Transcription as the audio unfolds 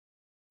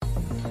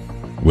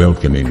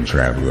Welcoming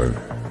traveler.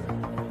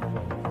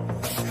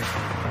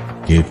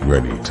 Get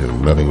ready to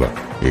level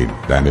up in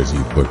Dynasty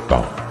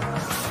football.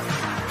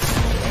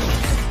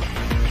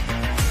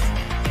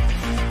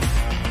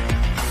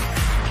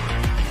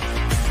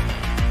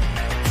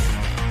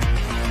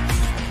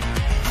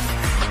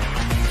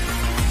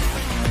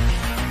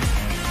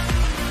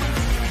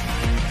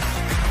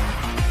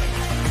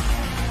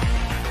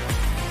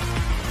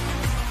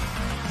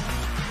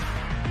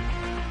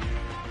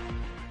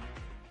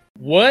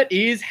 What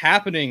is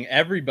happening,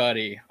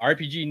 everybody?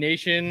 RPG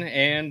Nation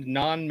and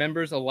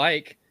non-members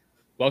alike.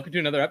 Welcome to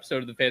another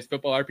episode of the Fantasy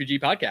Football RPG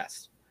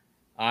Podcast.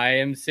 I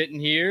am sitting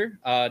here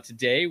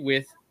today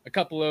with a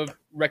couple of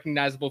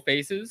recognizable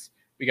faces.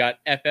 We got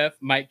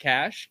FF Mike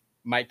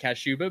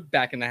Kashuba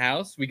back in the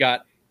house. We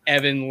got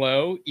Evan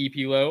Lowe, EP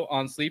Lowe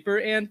on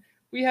Sleeper, and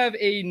we have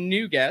a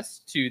new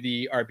guest to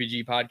the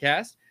RPG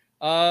Podcast.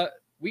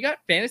 We got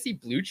Fantasy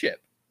Blue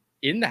Chip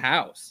in the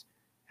house.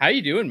 How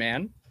you doing,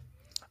 man?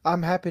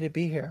 I'm happy to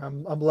be here.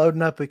 I'm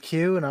loading up a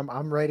queue and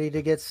I'm ready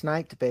to get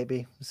sniped,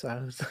 baby. So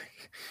I was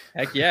like,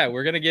 heck yeah,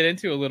 we're gonna get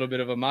into a little bit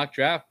of a mock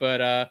draft,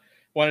 but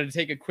wanted to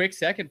take a quick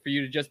second for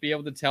you to just be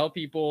able to tell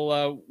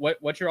people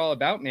what you're all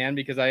about, man.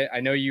 Because I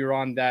know you're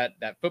on that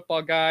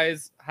Football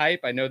Guys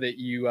hype. I know that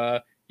you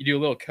do a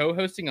little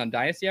co-hosting on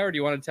Dynasty Hour. Do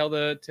you want to tell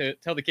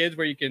the kids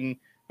where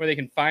they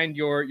can find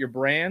your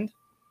brand?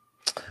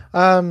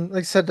 like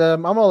I said,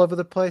 I'm all over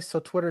the place. So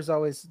Twitter's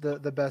always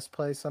the best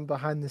place. I'm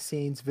behind the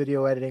scenes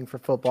video editing for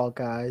Football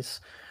Guys.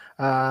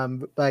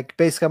 Like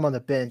basically I'm on the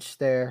bench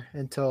there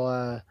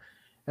until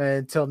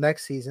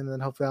next season. And then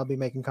hopefully I'll be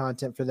making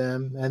content for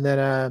them. And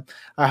then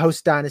I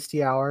host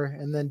Dynasty Hour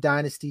and then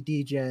Dynasty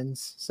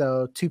Degens.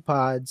 So 2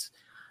 pods.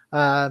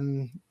 A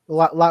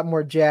lot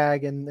more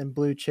Jag and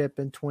Blue Chip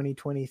in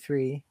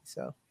 2023.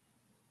 So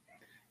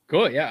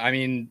cool. Yeah. I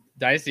mean,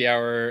 Dynasty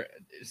Hour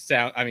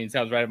sounds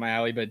right up my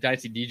alley, but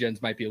Dynasty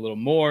Degens might be a little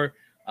more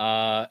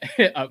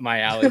up my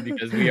alley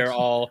because we are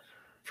all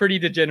pretty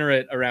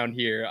degenerate around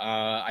here.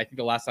 I think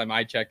the last time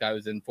I checked, I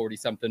was in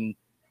 40-something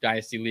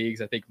Dynasty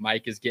leagues. I think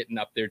Mike is getting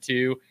up there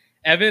too.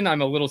 Evan,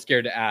 I'm a little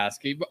scared to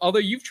ask, although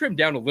you've trimmed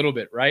down a little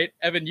bit, right?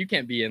 Evan, you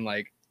can't be in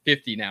like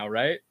 50 now,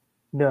 right?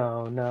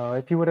 No.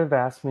 If you would have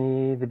asked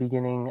me the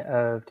beginning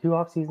of 2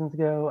 off seasons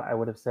ago, I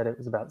would have said it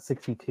was about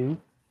 62.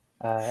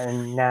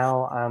 And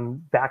now I'm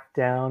back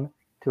down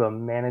to a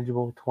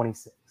manageable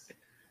 26.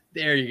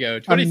 There you go.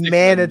 26 a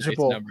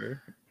manageable is a nice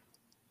number.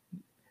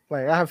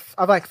 Like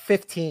I've like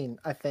 15,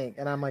 I think,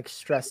 and I'm like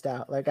stressed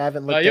out. Like I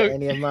haven't looked at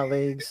any of my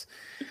leagues.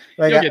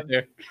 Like you'll get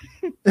there.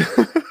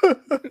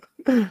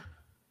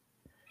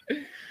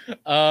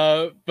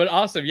 But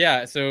awesome,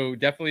 yeah. So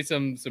definitely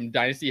some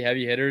Dynasty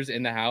heavy hitters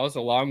in the house,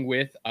 along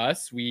with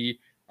us. We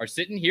are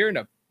sitting here in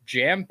a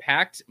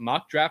jam-packed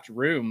mock draft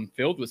room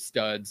filled with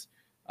studs.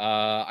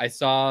 I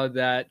saw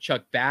that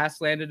Chuck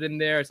Bass landed in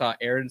there. I saw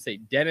Aaron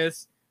St.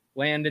 Dennis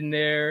land in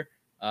there.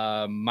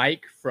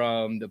 Mike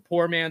from the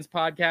Poor Man's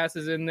Podcast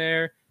is in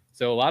there.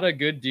 So a lot of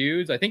good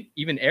dudes. I think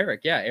even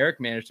Eric. Yeah, Eric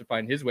managed to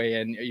find his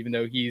way in, even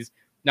though he's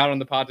not on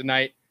the pod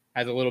tonight.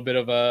 Has a little bit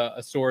of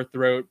a sore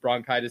throat,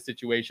 bronchitis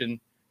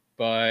situation.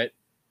 But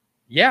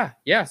yeah.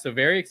 So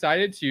very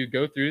excited to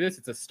go through this.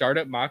 It's a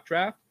startup mock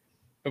draft.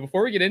 But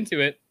before we get into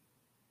it,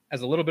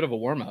 as a little bit of a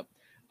warm-up,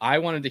 I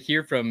wanted to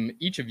hear from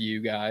each of you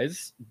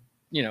guys,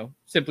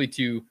 simply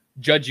to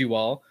judge you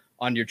all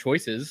on your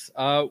choices.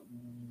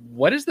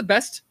 What is the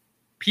best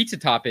pizza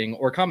topping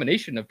or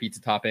combination of pizza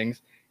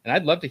toppings? And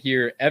I'd love to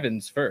hear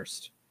Evan's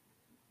first.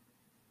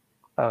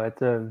 Oh,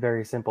 it's a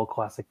very simple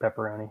classic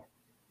pepperoni.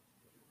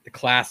 The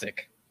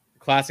classic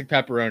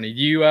pepperoni.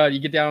 Do you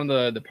get down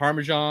on the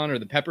Parmesan or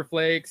the pepper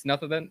flakes?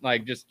 Nothing then?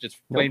 Like just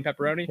plain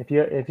pepperoni?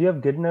 If you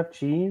have good enough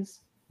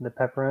cheese, the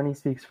pepperoni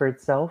speaks for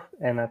itself,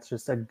 and that's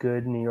just a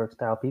good New York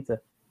style pizza.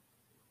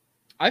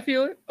 I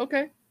feel it.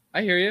 Okay.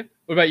 I hear you.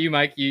 What about you,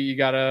 Mike? You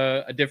got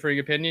a differing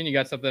opinion? You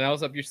got something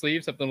else up your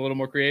sleeve? Something a little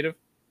more creative?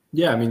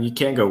 Yeah, I mean, you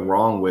can't go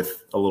wrong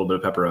with a little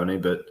bit of pepperoni,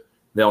 but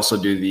they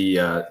also do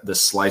the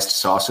sliced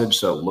sausage,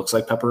 so it looks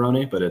like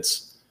pepperoni, but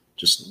it's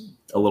just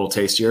a little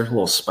tastier, a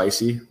little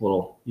spicy.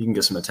 You can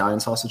get some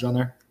Italian sausage on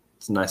there.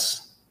 It's a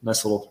nice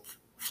little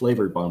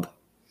flavor bump.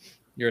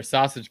 You're a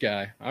sausage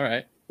guy. All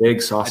right.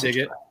 Big sausage. I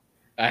dig it.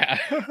 I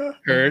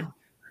heard.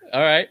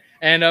 All right.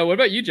 And what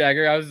about you,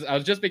 Jagger? I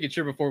was just making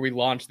sure before we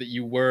launched that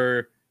you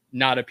were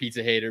not a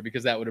pizza hater,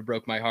 because that would have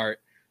broke my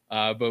heart.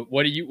 But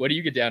what do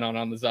you get down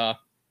on the za?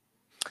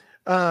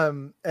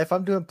 If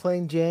I'm doing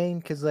plain Jane,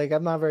 because like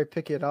I'm not very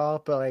picky at all,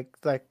 but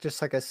like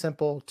just like a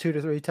simple 2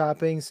 to 3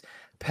 toppings,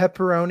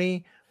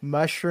 pepperoni,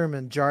 mushroom,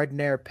 and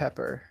jardiniere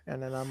pepper,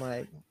 and then I'm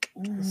like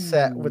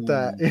set with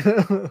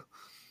that.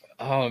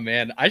 Oh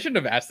man, I shouldn't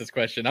have asked this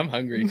question. I'm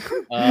hungry.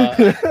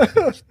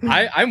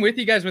 I'm with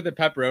you guys with the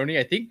pepperoni.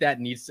 I think that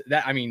needs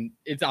that. I mean,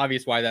 it's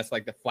obvious why that's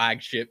like the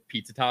flagship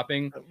pizza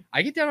topping.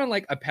 I get down on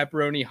like a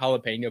pepperoni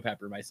jalapeno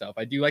pepper myself.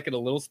 I do like it a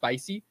little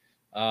spicy.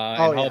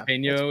 And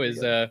jalapeno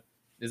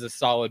is a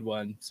solid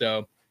one.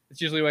 So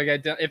it's usually what I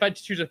get down. If I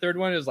choose a third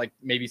one, is like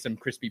maybe some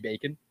crispy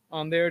bacon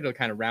on there to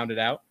kind of round it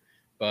out.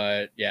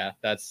 But yeah,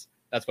 that's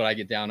That's what I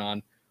get down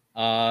on.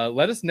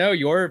 Let us know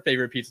your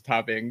favorite pizza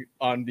topping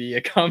on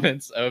the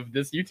comments of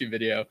this YouTube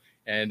video,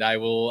 and I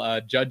will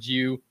judge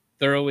you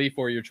thoroughly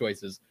for your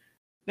choices.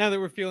 Now that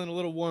we're feeling a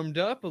little warmed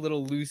up, a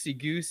little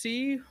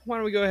loosey-goosey, why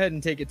don't we go ahead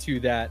and take it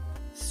to that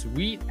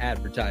sweet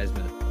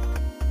advertisement.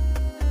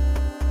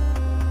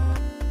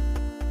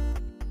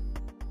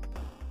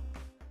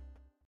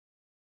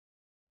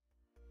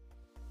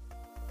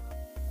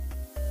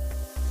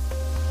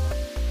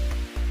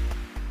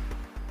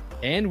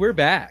 And we're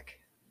back.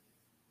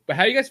 But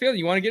how are you guys feeling?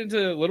 You want to get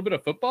into a little bit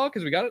of football?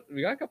 Because we got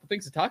a couple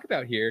things to talk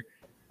about here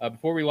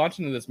before we launch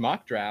into this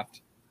mock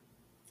draft.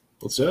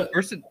 Let's do it.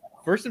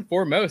 First and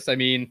foremost, I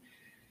mean,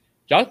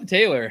 Jonathan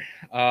Taylor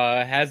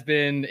has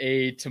been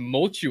a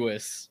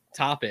tumultuous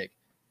topic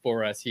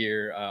for us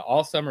here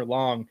all summer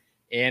long,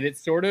 and it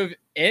sort of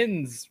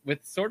ends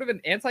with sort of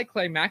an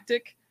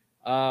anticlimactic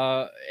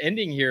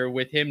ending here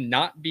with him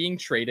not being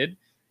traded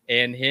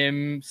and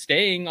him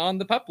staying on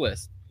the PUP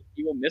list.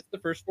 He will miss the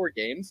first 4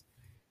 games,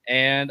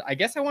 and I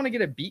guess I want to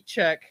get a beat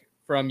check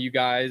from you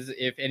guys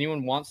if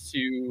anyone wants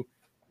to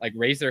like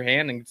raise their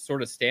hand and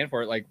sort of stand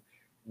for it. Like,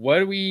 what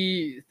do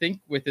we think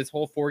with this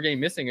whole 4-game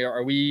missing?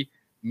 Are we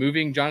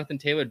moving Jonathan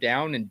Taylor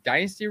down in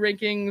dynasty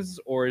rankings,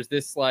 or is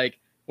this like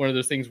one of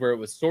those things where it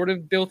was sort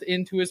of built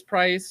into his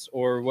price,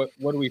 or what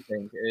do we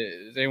think?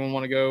 Does anyone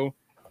want to go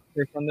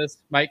first on this,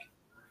 Mike?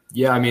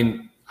 Yeah, I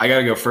mean, I got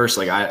to go first.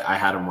 Like I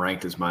had him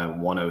ranked as my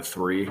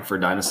 103 for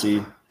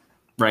dynasty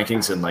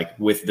rankings, and like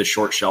with the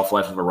short shelf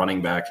life of a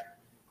running back,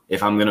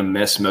 if I'm going to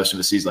miss most of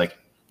the season, like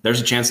there's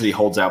a chance that he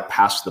holds out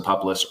past the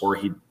PUP list, or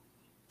he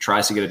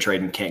tries to get a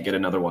trade and can't get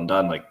another one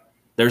done. Like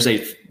there's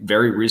a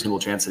very reasonable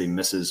chance that he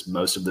misses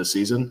most of the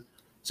season.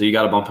 So you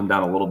got to bump him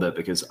down a little bit,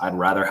 because I'd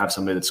rather have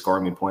somebody that's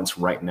scoring me points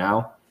right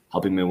now,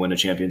 helping me win a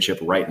championship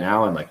right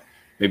now. And like,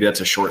 maybe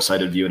that's a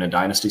short-sighted view in a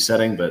dynasty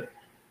setting, but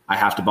I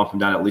have to bump him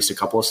down at least a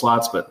couple of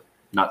slots, but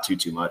not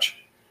too much.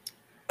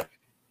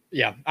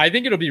 Yeah, I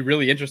think it'll be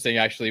really interesting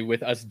actually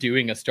with us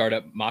doing a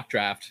startup mock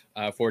draft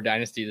for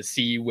Dynasty to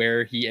see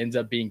where he ends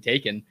up being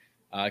taken.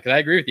 Because I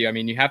agree with you. I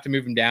mean, you have to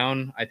move him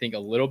down, I think, a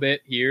little bit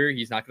here.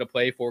 He's not going to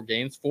play 4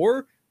 games,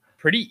 4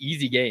 pretty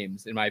easy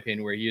games, in my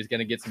opinion, where he is going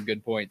to get some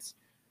good points.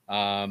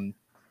 In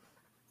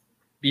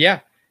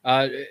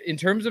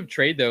terms of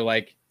trade, though,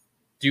 like,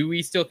 do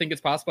we still think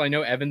it's possible? I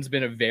know Evan's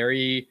been a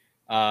very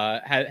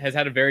has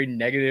had a very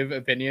negative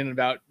opinion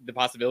about the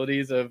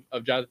possibilities of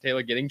Jonathan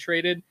Taylor getting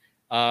traded.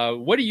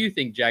 What do you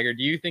think, Jagger?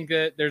 Do you think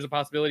that there's a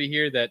possibility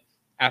here that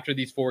after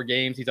these 4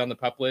 games, he's on the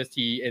PUP list,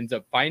 he ends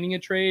up finding a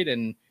trade?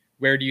 And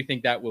where do you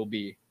think that will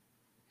be?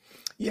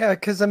 Yeah,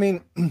 because I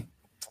mean,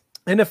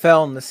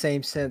 NFL in the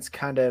same sense,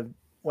 kind of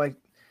like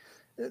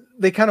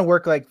they kind of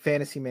work like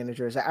fantasy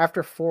managers.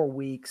 After 4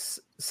 weeks,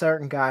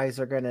 certain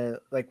guys are gonna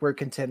like, we're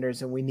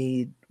contenders and we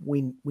need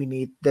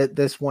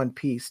this one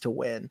piece to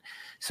win.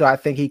 So I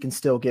think he can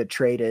still get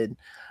traded.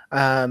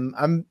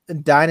 I'm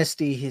in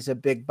Dynasty. He's a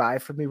big buy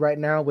for me right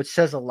now, which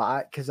says a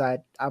lot because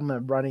I'm a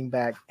running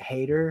back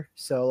hater.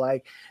 So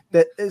like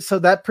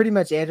that pretty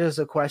much answers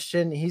the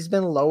question. He's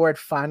been lowered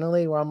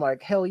finally, where I'm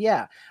like, hell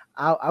yeah,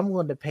 I'm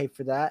willing to pay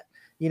for that.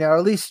 You know, or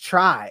at least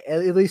try,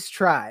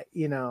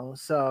 you know?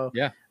 So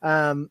yeah,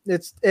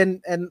 it's,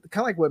 and kind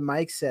of like what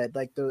Mike said,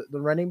 like the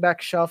running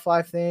back shelf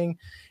life thing,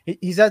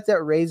 he's at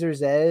that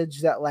razor's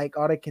edge that like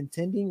on a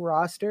contending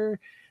roster,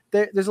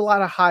 there's a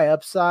lot of high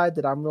upside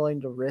that I'm willing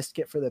to risk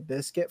it for the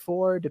biscuit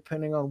for,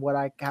 depending on what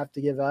I have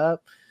to give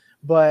up.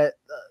 But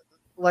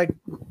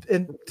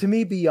and to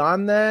me,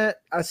 beyond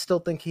that, I still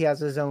think he has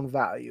his own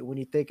value when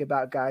you think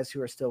about guys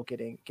who are still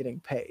getting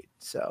paid.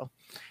 So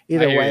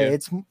either way,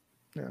 it's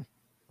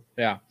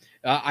yeah.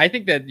 I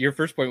think that your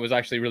first point was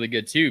actually really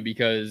good too,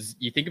 because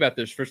you think about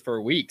those first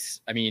 4 weeks.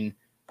 I mean,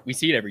 we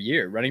see it every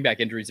year. Running back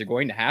injuries are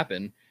going to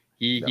happen.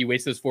 He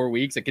waits those 4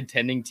 weeks. A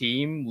contending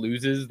team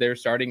loses their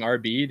starting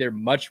RB. They're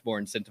much more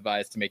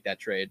incentivized to make that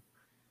trade.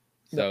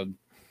 So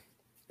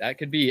that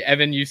could be.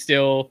 Evan, you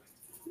still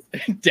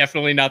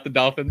definitely not the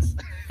Dolphins,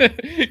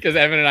 because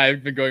Evan and I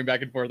have been going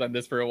back and forth on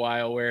this for a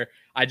while, where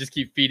I just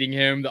keep feeding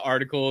him the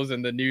articles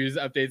and the news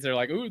updates. They're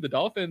like, ooh, the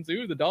Dolphins.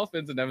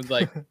 And Evan's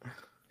like,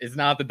 it's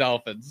not the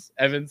Dolphins.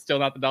 Evan's still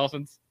not the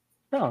Dolphins.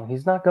 No,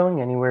 he's not going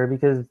anywhere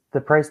because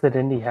the price that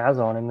Indy has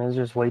on him is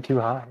just way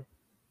too high.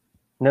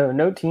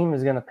 No team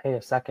is going to pay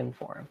a second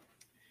for him.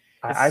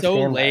 It's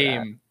so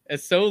lame.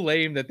 It's so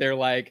lame that they're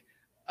like,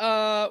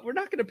 we're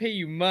not going to pay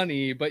you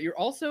money, but you're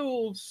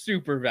also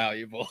super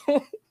valuable.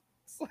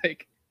 It's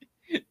like,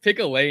 pick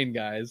a lane,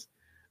 guys.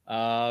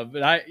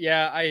 But I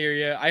hear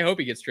you. I hope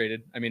he gets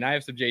traded. I mean, I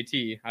have some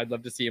JT. I'd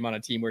love to see him on a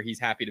team where he's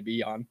happy to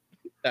be on.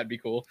 That'd be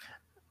cool.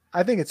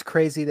 I think it's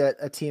crazy that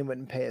a team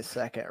wouldn't pay a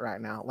second right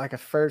now. Like a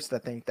first, I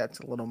think that's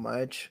a little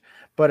much,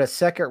 but a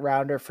second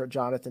rounder for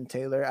Jonathan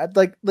Taylor, I'd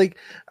like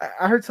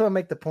I heard someone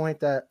make the point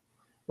that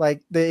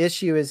like the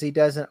issue is he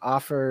doesn't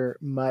offer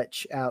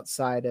much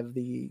outside of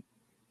he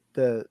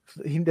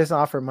doesn't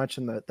offer much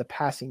in the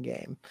passing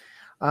game.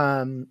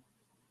 And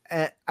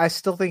I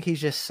still think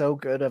he's just so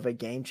good of a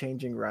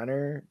game-changing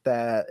runner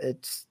that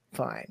it's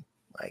fine.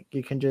 Like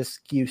you can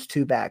just use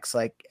 2 backs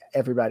like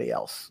everybody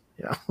else,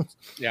 Yeah.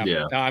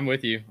 Yeah. No, I'm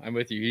with you.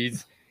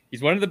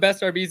 He's one of the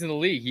best RBs in the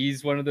league.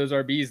 He's one of those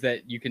RBs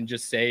that you can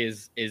just say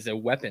is a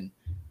weapon.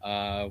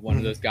 One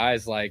of those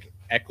guys like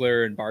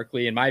Eckler and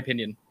Barkley, in my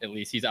opinion, at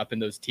least he's up in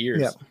those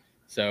tiers. Yeah.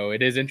 So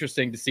it is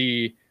interesting to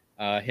see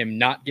him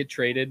not get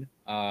traded.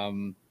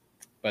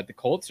 But the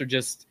Colts are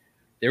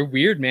they're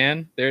weird,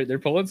 man. They're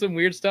pulling some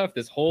weird stuff.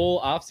 This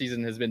whole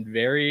offseason has been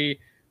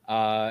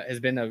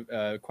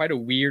quite a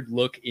weird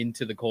look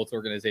into the Colts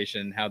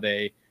organization, how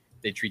they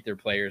treat their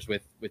players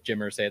with Jim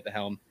Irsay at the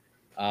helm.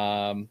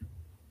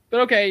 But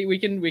okay, we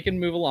can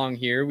move along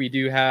here. We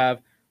do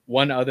have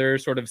one other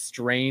sort of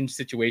strange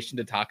situation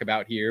to talk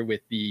about here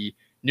with the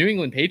New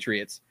England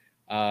Patriots.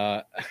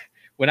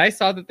 When I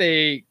saw that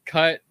they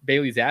cut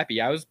Bailey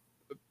Zappi, I was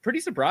pretty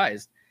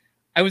surprised.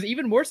 I was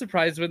even more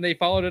surprised when they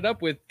followed it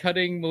up with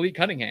cutting Malik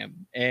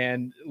Cunningham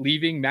and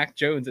leaving Mac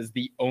Jones as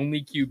the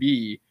only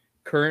QB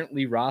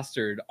currently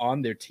rostered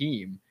on their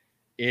team.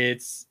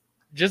 It's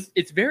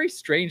very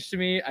strange to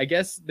me. I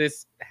guess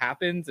this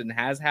happens and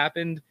has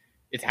happened.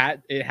 It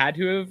had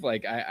to have,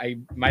 like, I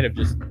might have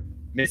just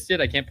missed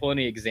it. I can't pull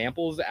any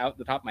examples out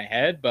the top of my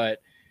head, but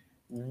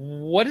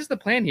what is the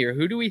plan here?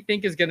 Who do we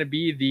think is going to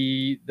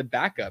be the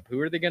backup? Who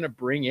are they going to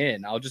bring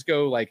in? I'll just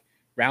go like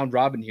round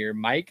robin here.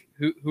 Mike,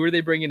 who are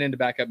they bringing in to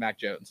back up Mac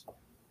Jones?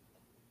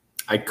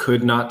 I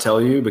could not tell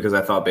you because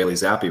I thought Bailey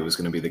Zappi was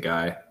going to be the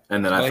guy.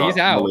 And then I thought he's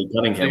out. Malik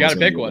Cunningham They got to was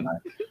gonna pick be one. the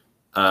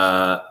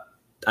guy.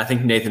 I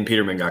think Nathan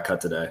Peterman got cut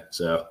today.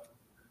 So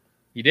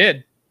He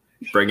did.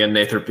 bring in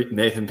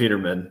Nathan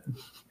Peterman.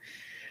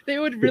 They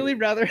would really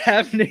rather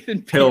have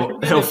Nathan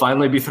Peterman. He'll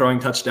finally be throwing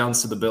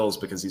touchdowns to the Bills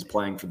because he's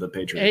playing for the Hey,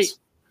 Patriots.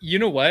 you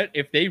know what?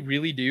 If they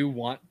really do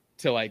want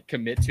to like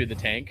commit to the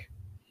tank,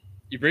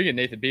 you bring in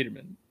Nathan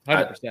Peterman,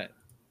 100%.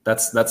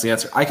 That's the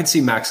answer. I could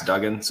see Max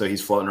Duggan, so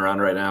he's floating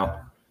around right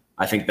now.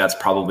 I think that's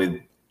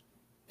probably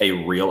a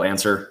real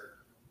answer,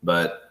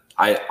 but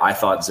I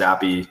thought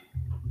Zappi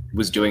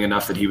was doing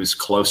enough that he was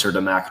closer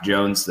to Mac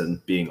Jones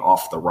than being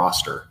off the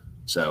roster.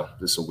 So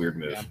this is a weird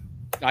move. Yeah.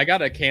 I got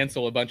to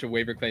cancel a bunch of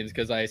waiver claims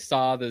because I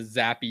saw the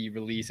Zappi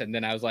release and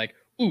then I was like,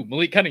 ooh,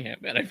 Malik Cunningham.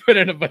 And I put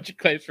in a bunch of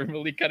claims for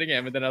Malik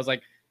Cunningham. And then I was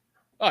like,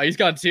 oh, he's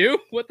gone too?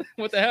 What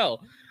the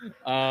hell?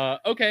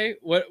 Okay.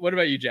 What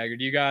about you, Jagger?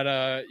 Do you got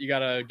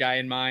a guy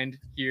in mind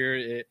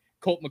here?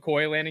 Colt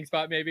McCoy landing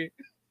spot, maybe?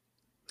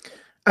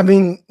 I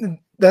mean,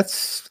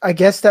 I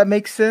guess that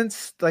makes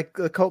sense. Like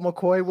Colt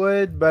McCoy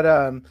would, but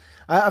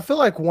I feel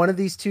like one of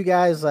these two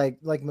guys, like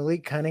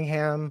Malik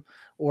Cunningham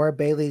or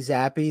Bailey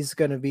Zappi, is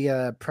going to be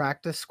a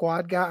practice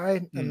squad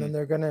guy, and then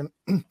they're going to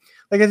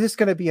like it's just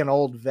going to be an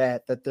old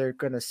vet that they're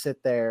going to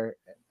sit there,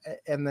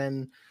 and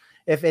then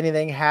if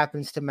anything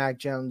happens to Mac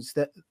Jones,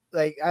 that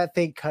like I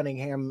think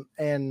Cunningham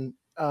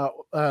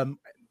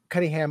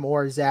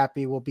or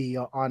Zappi will be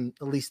on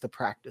at least the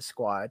practice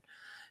squad.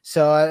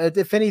 So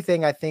if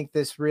anything, I think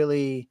this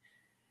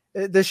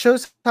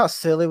shows how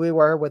silly we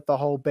were with the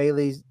whole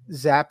Bailey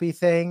Zappi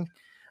thing.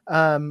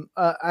 It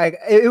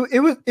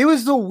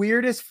was the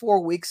weirdest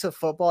 4 weeks of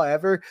football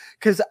ever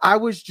because I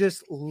was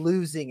just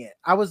losing it.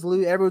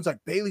 Everyone's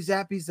like, Bailey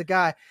Zappi's the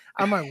guy.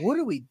 I'm like, what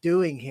are we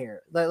doing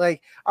here?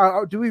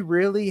 Do we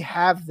really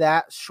have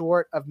that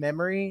short of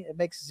memory? It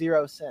makes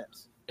zero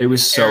sense. It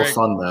was so Eric,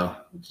 fun, though.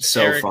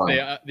 So Eric, fun.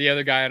 The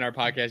other guy on our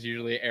podcast,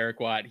 usually Eric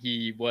Watt,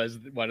 he was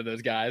one of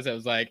those guys. I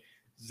was like,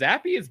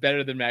 Zappi is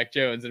better than Mac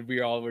Jones. And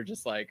we all were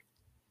just like,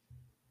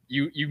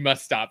 you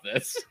must stop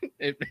this.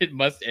 It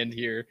must end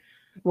here.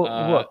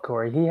 Well, look,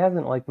 Corey, he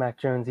hasn't liked Mac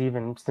Jones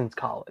even since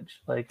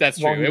college. Like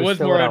that's while true. he It was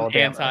still more at an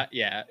Alabama.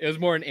 it was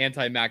more an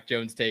anti Mac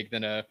Jones take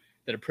than a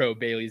pro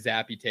Bailey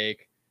Zappi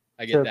take.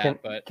 I get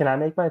that, but can I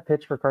make my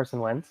pitch for Carson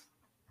Wentz?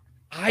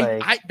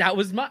 That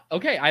was my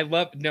okay.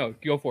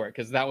 Go for it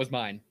because that was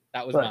mine.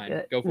 That was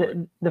mine. Go for it.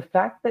 The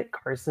fact that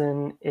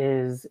Carson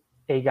is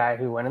a guy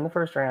who went in the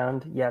first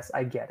round, yes,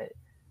 I get it.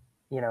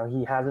 You know,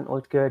 he hasn't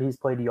looked good. He's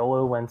played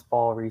YOLO Wentz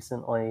ball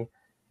recently,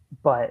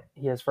 but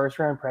he has first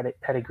round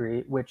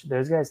pedigree, which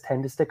those guys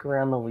tend to stick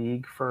around the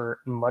league for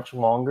much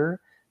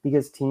longer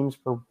because teams,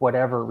 for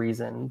whatever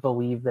reason,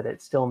 believe that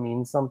it still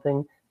means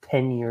something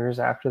 10 years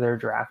after they're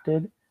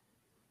drafted.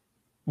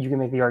 You can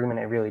make the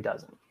argument it really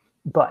doesn't.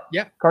 But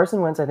yeah, Carson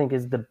Wentz, I think,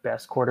 is the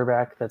best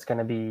quarterback that's going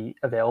to be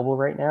available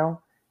right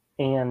now.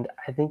 And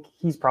I think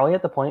he's probably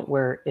at the point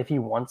where if he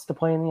wants to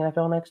play in the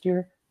NFL next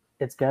year,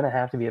 it's going to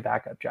have to be a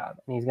backup job.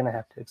 And he's going to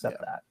have to accept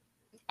that.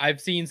 I've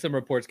seen some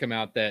reports come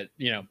out that,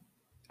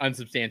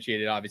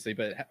 unsubstantiated, obviously,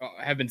 but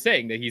have been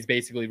saying that he's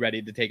basically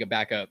ready to take a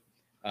backup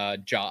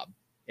job.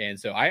 And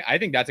so I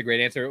think that's a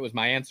great answer. It was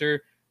my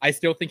answer. I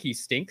still think he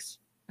stinks,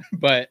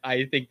 but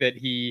I think that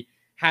he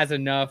has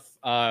enough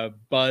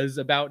buzz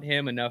about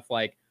him, enough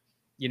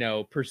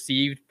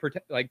perceived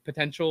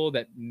potential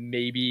that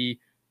maybe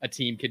a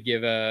team could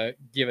give it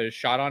a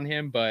shot on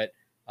him. But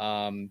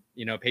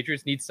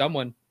Patriots need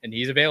someone, and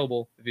he's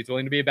available if he's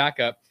willing to be a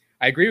backup.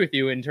 I agree with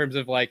you in terms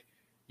of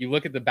you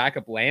look at the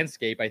backup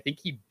landscape. I think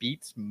he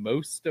beats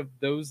most of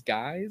those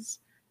guys.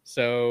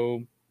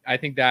 So I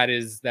think that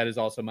is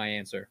also my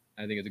answer.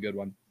 I think it's a good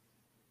one.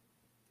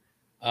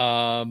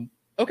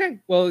 Okay.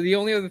 Well, the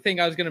only other thing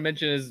I was going to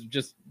mention is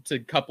just to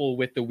couple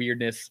with the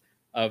weirdness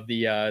of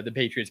the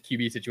Patriots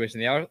QB situation.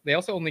 They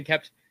also only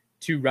kept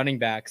 2 running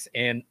backs,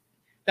 and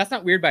that's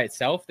not weird by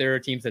itself. There are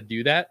teams that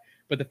do that,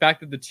 but the fact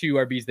that the 2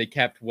 RBs they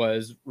kept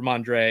was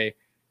Ramondre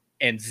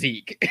and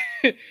Zeke.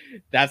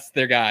 That's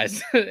their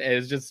guys.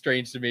 It's just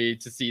strange to me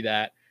to see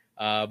that,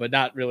 but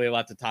not really a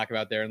lot to talk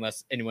about there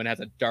unless anyone has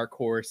a dark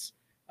horse.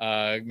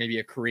 Maybe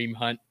a Kareem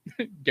Hunt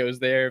goes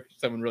there. If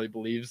someone really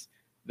believes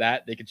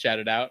that, they could shout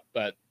it out.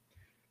 But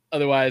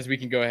otherwise, we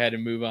can go ahead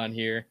and move on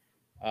here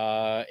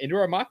into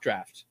our mock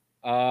draft.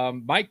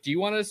 Mike, do you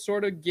want to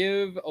sort of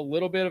give a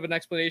little bit of an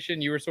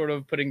explanation? You were sort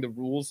of putting the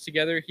rules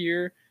together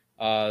here.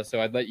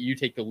 So I'd let you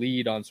take the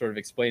lead on sort of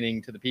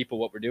explaining to the people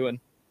what we're doing.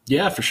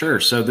 Yeah, for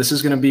sure. So this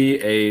is going to be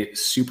a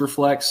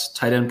Superflex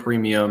tight end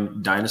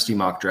premium dynasty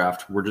mock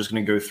draft. We're just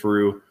going to go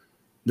through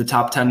the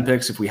top 10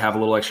 picks. If we have a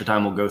little extra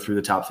time, we'll go through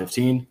the top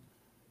 15.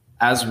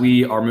 As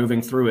we are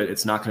moving through it,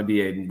 it's not going to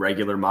be a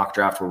regular mock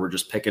draft where we're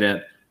just picking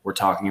it, we're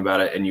talking about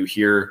it, and you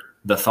hear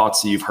the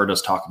thoughts that you've heard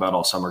us talk about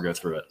all summer go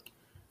through it.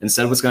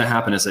 Instead, what's going to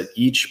happen is that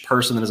each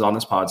person that is on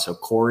this pod, so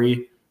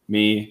Corey,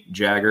 me,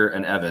 Jagger,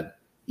 and Evan,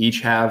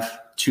 each have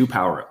 2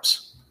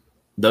 power-ups.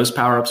 Those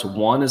power-ups,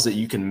 one is that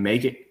you can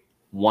make it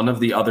one of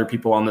the other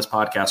people on this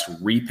podcast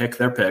re-pick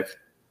their pick.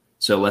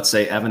 So let's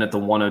say Evan at the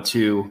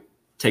 102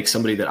 takes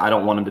somebody that I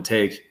don't want him to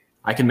take.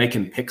 I can make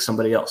him pick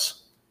somebody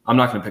else. I'm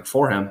not going to pick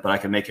for him, but I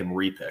can make him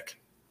re-pick.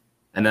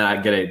 And then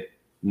I get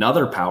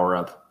another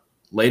power-up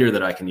later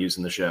that I can use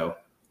in the show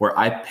where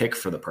I pick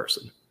for the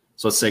person.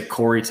 So let's say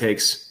Corey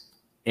takes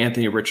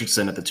Anthony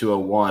Richardson at the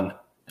 201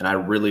 and I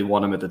really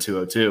want him at the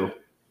 202.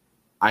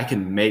 I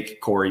can make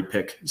Corey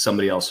pick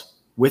somebody else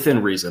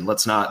within reason.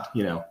 Let's not,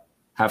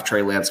 have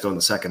Trey Lance go in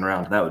the second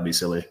round. That would be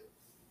silly.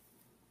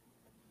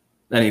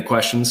 Any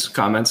questions,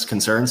 comments,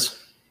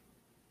 concerns?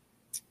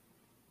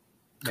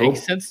 Cool.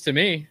 Makes sense to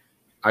me.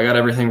 I got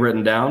everything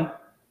written down.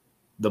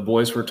 The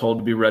boys were told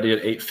to be ready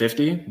at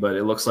 8:50, but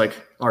it looks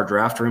like our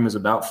draft room is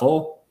about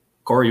full.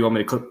 Corey, you want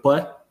me to click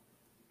play?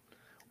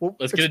 Well,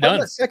 let's get it done.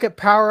 The second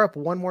power up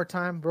one more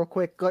time, real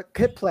quick.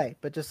 Hit play,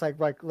 but just like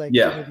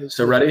yeah.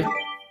 So ready?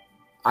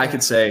 I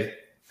could say,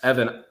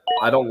 Evan,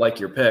 I don't like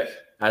your pick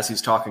as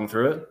he's talking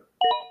through it,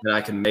 and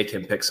I can make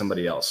him pick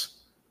somebody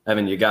else.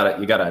 Evan, you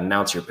gotta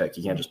announce your pick.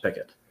 You can't just pick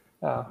it.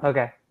 Oh,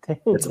 okay.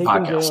 It's a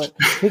podcast.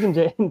 Taking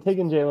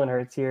Jalen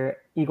Hurts here.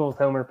 Eagles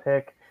homer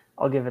pick.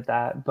 I'll give it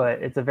that,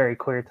 but it's a very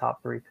clear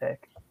top 3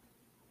 pick.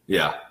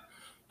 Yeah.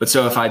 But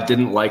so if I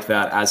didn't like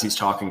that as he's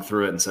talking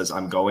through it and says,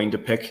 I'm going to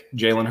pick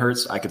Jalen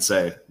Hurts, I could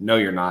say, no,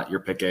 you're not. You're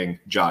picking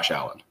Josh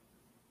Allen.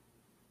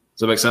 Does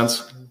that make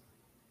sense?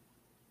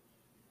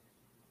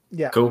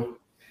 Yeah. Cool.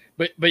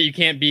 But you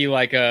can't be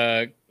like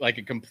a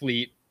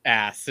complete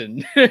ass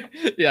and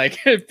like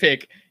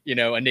pick,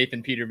 a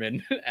Nathan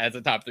Peterman as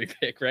a top 3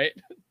 pick, right?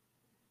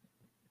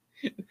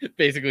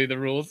 Basically the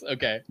rules.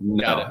 Okay.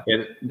 No.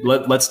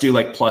 Let's do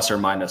like plus or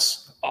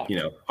minus,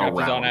 around.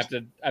 I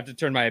have to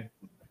turn my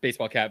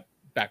baseball cap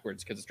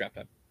backwards because it's draft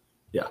time.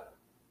 Yeah.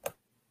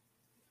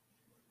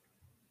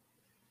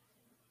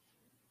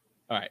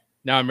 All right.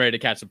 Now I'm ready to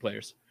catch some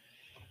players.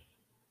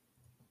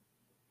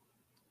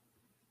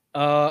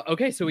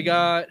 Okay, so we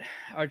got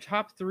our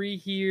top 3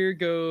 here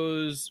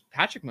goes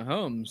Patrick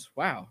Mahomes.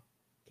 Wow.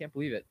 Can't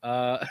believe it.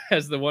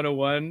 As the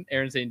 101,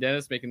 Aaron St.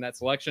 Dennis making that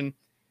selection.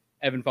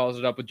 Evan follows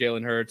it up with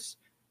Jalen Hurts.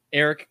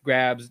 Eric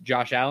grabs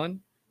Josh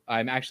Allen.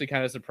 I'm actually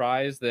kind of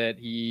surprised that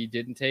he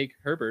didn't take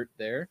Herbert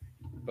there,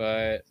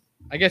 but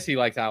I guess he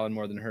likes Allen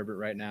more than Herbert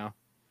right now.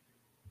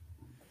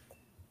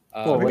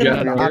 We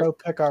got an auto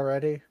pick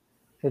already.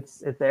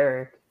 It's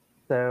Eric.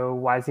 So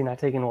why is he not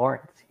taking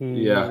Lawrence?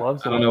 He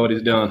loves I don't know what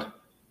he's doing.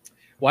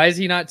 Why is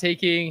he not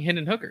taking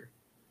Hendon Hooker?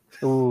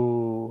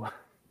 Ooh.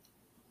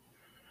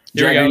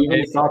 Jagger, you have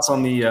any thoughts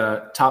on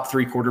the top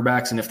 3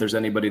 quarterbacks and if there's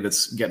anybody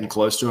that's getting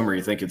close to him, or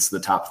you think it's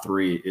the top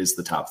 3 is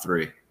the top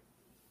 3?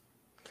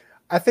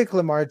 I think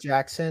Lamar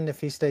Jackson,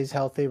 if he stays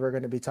healthy, we're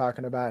going to be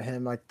talking about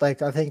him.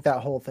 Like I think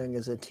that whole thing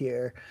is a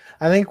tier.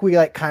 I think we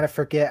kind of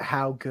forget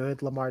how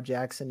good Lamar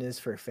Jackson is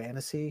for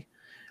fantasy.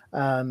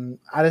 I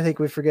don't think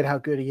we forget how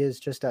good he is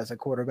just as a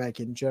quarterback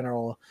in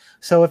general.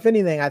 So if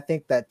anything, I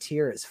think that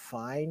tier is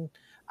fine.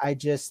 I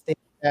just think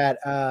that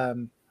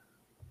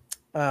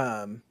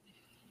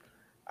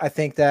I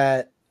think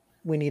that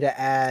we need to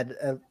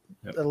add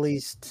at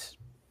least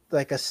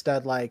like a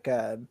stud like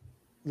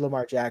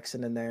Lamar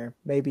Jackson in there.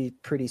 Maybe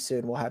pretty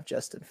soon we'll have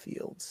Justin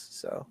Fields.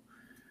 So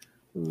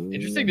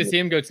interesting to see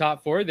him go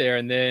top 4 there.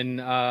 And then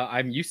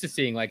I'm used to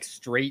seeing like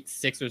straight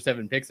 6 or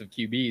 7 picks of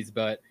QBs,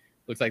 but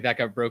looks like that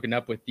got broken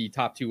up with the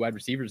top 2 wide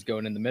receivers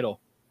going in the middle.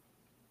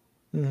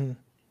 Mm-hmm.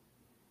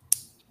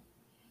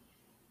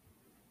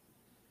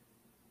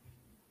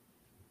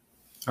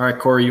 All right,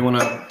 Corey, you want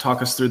to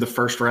talk us through the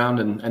first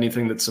round and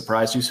anything that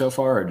surprised you so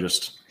far, or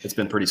just it's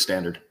been pretty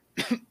standard?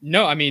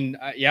 No, I mean,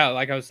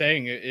 like I was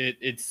saying,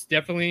 it's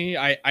definitely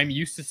I'm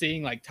used to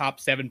seeing like top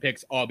 7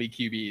 picks all be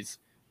QBs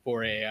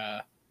for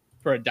a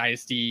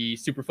dynasty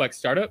superflex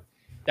startup.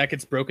 that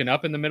gets broken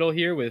up in the middle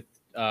here with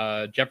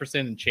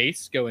Jefferson and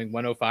Chase going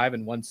 105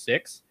 and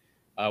 1-6.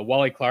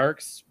 Wally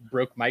Clark's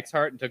broke Mike's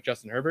heart and took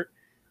Justin Herbert.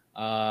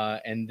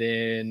 And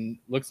then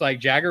looks like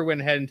Jagger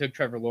went ahead and took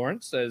Trevor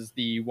Lawrence as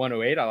the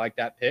 108. I like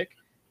that pick.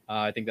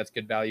 I think that's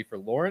good value for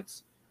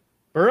Lawrence.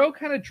 Burrow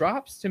kind of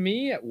drops to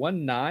me at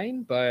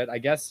 1-9, but I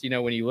guess,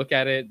 when you look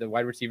at it, the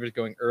wide receivers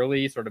going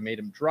early sort of made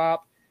him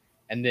drop.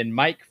 And then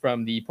Mike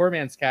from the Poor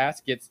Man's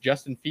Cast gets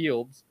Justin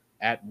Fields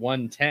at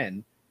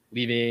 110,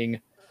 leaving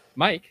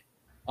Mike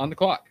on the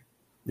clock.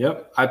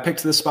 Yep. I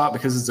picked this spot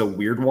because it's a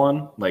weird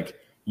one. Like,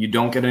 you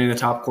don't get any of the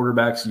top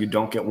quarterbacks. You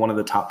don't get one of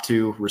the top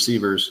 2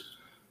 receivers.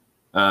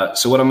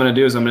 So what I'm going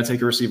to do is I'm going to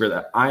take a receiver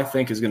that I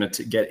think is going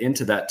to get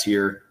into that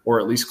tier, or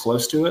at least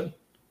close to it. I'm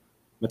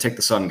going to take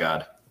the Sun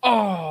God.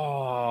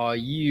 Oh,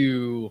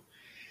 you.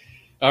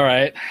 All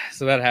right.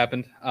 So that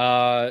happened.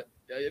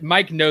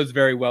 Mike knows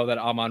very well that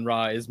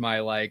Amon-Ra is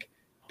my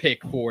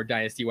pick for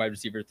Dynasty wide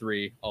receiver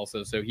 3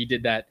 also. So he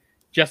did that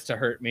just to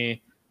hurt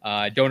me.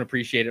 I don't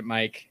appreciate it,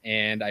 Mike.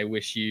 And I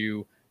wish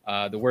you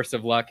the worst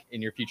of luck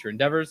in your future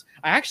endeavors.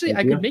 I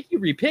could make you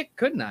repick,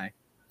 couldn't I?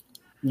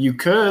 You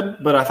could,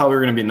 but I thought we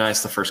were going to be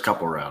nice the first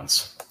couple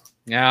rounds.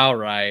 All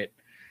right.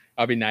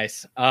 I'll be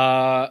nice.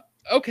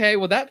 Okay,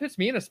 well, that puts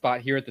me in a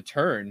spot here at the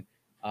turn.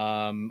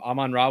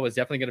 Amon-Ra was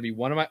definitely going to be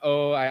one of my...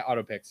 Oh, I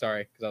auto-picked.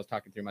 Sorry, because I was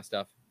talking through my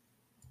stuff.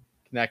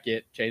 Can that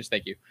get changed?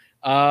 Thank you.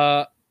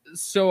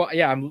 So,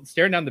 yeah, I'm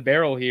staring down the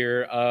barrel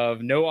here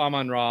of no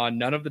Amon-Ra,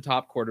 none of the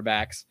top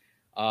quarterbacks.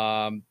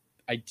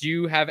 I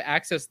do have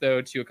access,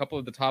 though, to a couple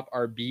of the top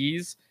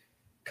RBs,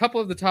 a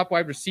couple of the top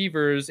wide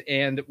receivers,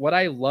 and what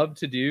I love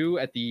to do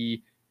at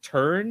the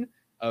turn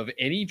of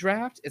any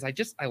draft is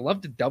I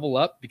love to double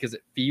up because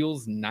it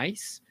feels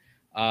nice.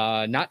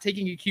 Not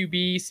taking a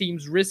QB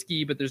seems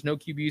risky, but there's no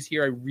QBs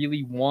here I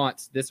really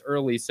want this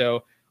early,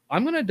 so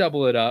I'm going to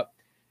double it up,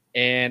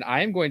 and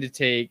I am going to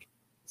take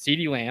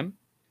CeeDee Lamb,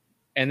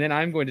 and then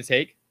I'm going to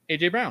take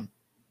A.J. Brown.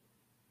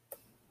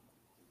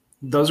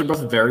 Those are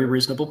both very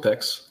reasonable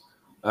picks.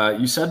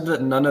 You said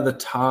that none of the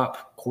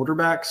top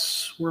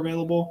quarterbacks were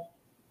available?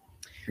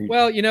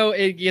 Well,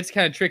 it gets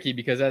kind of tricky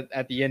because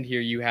at the end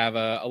here you have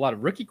a lot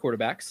of rookie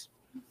quarterbacks.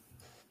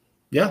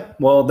 Yeah,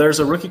 well, there's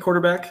a rookie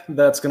quarterback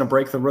that's going to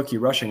break the rookie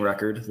rushing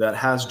record that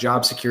has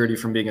job security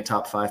from being a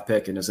top 5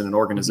 pick and is in an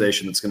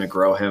organization that's going to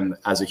grow him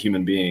as a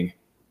human being.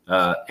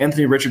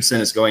 Anthony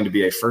Richardson is going to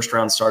be a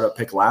first-round startup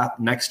pick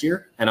next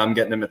year, and I'm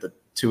getting him at the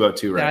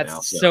 202 right now.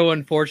 That's so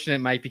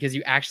unfortunate, Mike, because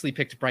you actually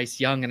picked Bryce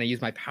Young, and I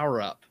used my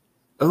power-up.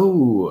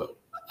 Oh,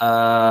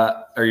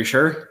 are you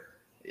sure?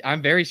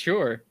 I'm very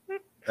sure.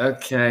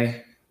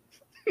 Okay.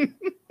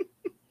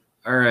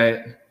 All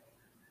right.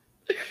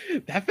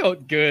 That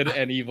felt good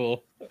and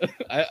evil.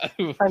 I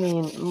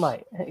mean,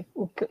 Mike, hey,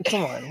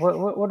 come on.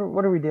 What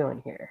are we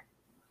doing here?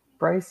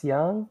 Bryce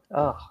Young?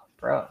 Oh,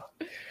 bro.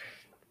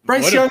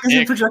 Bryce Young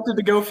isn't projected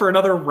to go for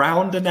another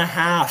round and a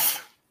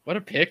half. What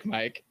a pick,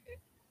 Mike.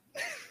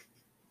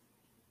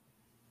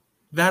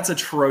 That's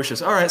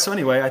atrocious. All right. So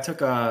anyway, I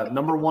took a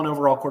number 1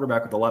 overall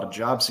quarterback with a lot of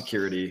job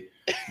security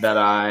that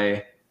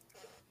I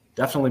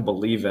definitely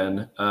believe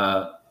in.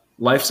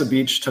 Life's a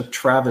Beach took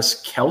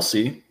Travis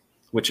Kelce,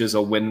 which is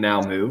a win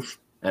now move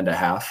and a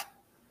half.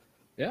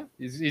 Yeah,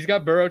 he's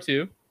got Burrow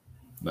too.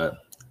 But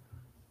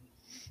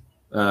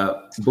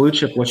Blue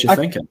Chip, what you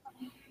thinking?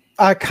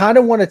 I kind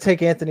of want to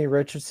take Anthony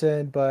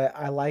Richardson, but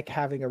I like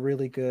having a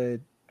really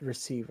good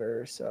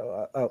receiver.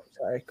 So,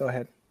 sorry, go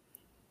ahead.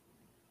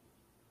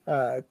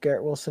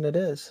 Garrett Wilson it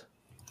is.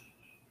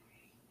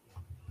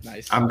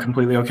 Nice. I'm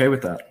completely okay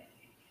with that.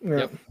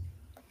 Yep.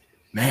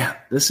 Man,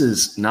 this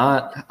is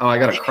not – I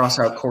got to cross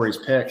out Corey's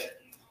pick.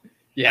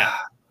 Yeah.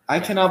 I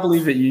cannot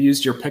believe that you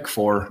used your pick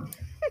 4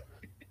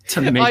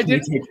 to make me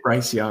take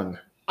Bryce Young.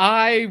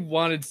 I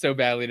wanted so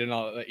badly to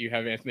not let you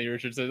have Anthony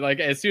Richardson.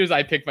 As soon as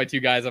I picked my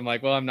 2 guys, I'm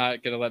like, well, I'm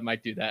not going to let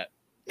Mike do that.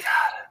 God.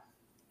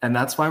 And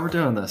that's why we're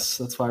doing this.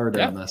 That's why we're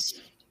doing this.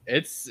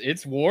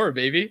 It's war,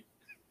 baby.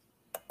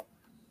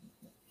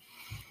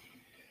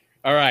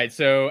 All right,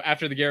 so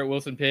after the Garrett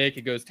Wilson pick,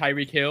 it goes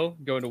Tyreek Hill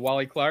going to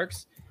Wally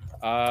Clark's.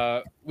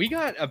 We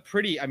got a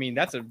pretty, I think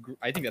that's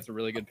a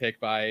really good pick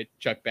by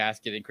Chuck Bass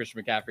getting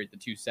Christian McCaffrey at the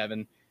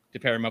 2-7 to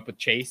pair him up with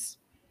Chase.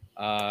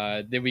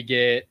 Then we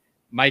get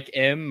Mike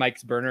M,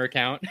 Mike's burner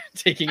account,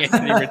 taking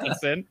Anthony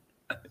Richardson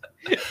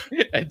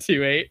at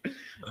 2-8.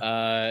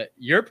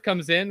 Yerp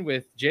comes in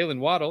with Jalen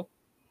Waddle.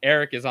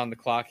 Eric is on the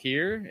clock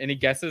here. Any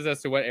guesses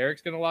as to what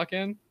Eric's going to lock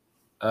in?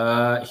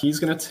 He's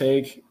going to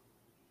take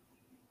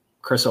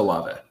Chris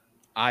Olave.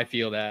 I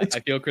feel that. I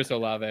feel Chris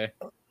Olave.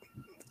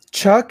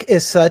 Chuck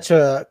is such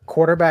a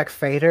quarterback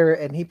fader,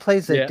 and he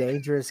plays a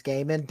dangerous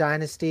game in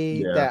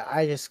Dynasty that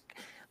I just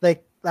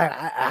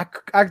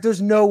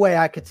there's no way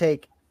I could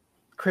take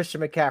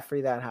Christian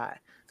McCaffrey that high.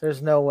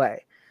 There's no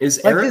way. Is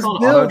Eric on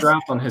auto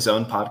draft on his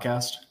own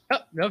podcast? Oh,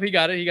 no, he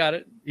got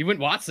it. He went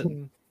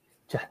Watson.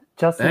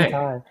 Just in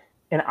time.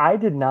 And I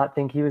did not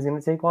think he was going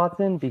to take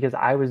Watson because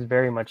I was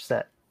very much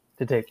set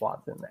to take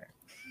Watson there.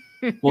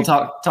 We'll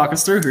talk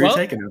us through who you're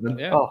taking, Evan.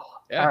 Yeah. All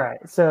right.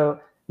 So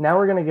now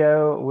we're going to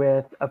go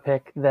with a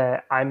pick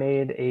that I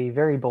made a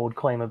very bold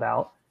claim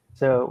about.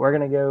 So we're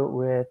going to go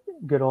with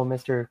good old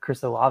Mr.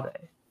 Chris Olave.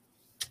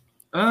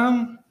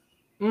 I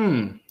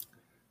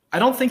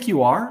don't think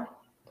you are.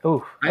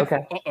 Oh,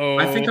 okay.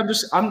 I think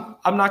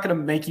I'm not going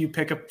to make you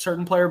pick a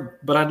certain player,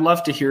 but I'd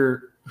love to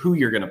hear who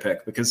you're going to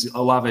pick because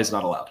Olave is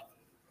not allowed.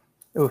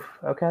 Oof.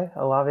 Okay.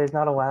 Olave is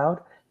not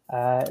allowed.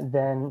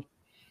 Then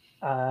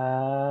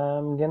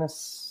I'm going to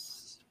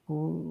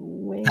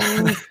swing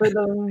for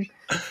the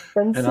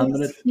fences And I'm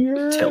going to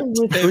here tilt.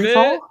 with Breece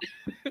Hall.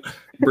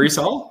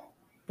 Breece Hall?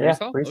 Yeah,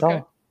 Hall? Breece Okay.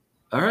 Hall.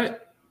 All right.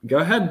 Go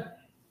ahead.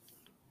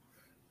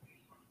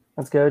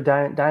 Let's go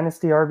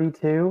Dynasty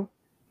RB2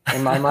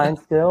 in my mind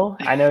still.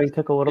 I know he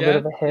took a little bit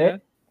of a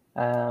hit.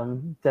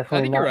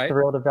 Definitely not right.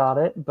 thrilled about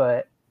it,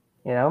 but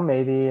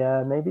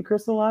maybe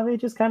Chris Olave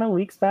just kind of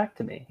leaks back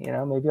to me.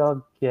 Maybe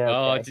I'll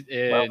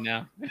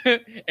No.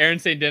 Aaron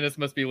St. Dennis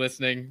must be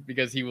listening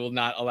because he will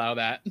not allow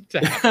that to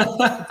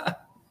happen.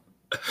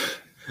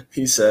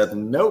 He said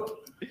nope.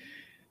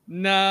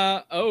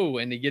 Nah. Oh,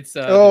 and he gets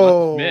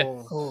Devonta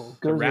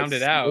Smith to round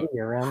it out.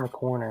 Around the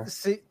corner.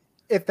 See,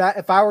 if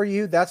I were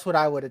you, that's what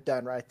I would have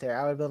done right there.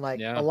 I would have been like,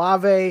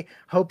 Olave,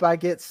 hope I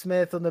get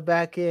Smith on the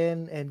back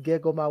end and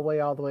giggle my way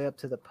all the way up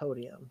to the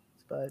podium.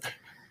 But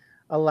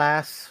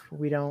alas,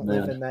 we don't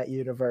live in that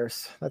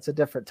universe. That's a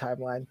different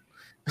timeline.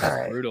 All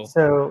right. Brutal.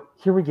 So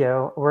here we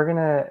go. We're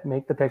gonna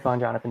make the pick on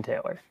Jonathan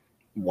Taylor.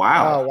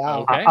 Wow. Oh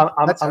wow. Okay.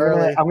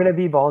 I'm gonna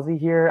be ballsy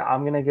here.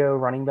 I'm gonna go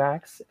running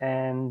backs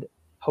and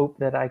hope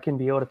that I can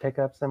be able to pick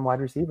up some wide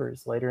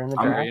receivers later in the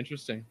draft. Very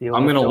interesting.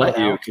 I'm going to let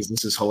you because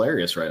this is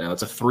hilarious right now.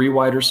 It's a 3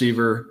 wide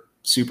receiver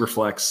super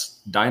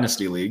flex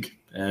dynasty league,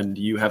 and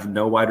you have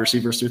no wide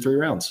receivers through 3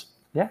 rounds.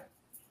 Yeah.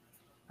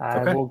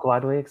 I will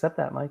gladly accept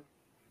that, Mike.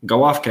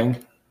 Go off,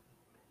 King.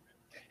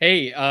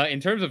 Hey, in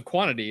terms of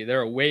quantity,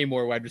 there are way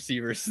more wide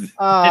receivers than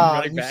Oh,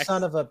 running you backs.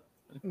 son of a.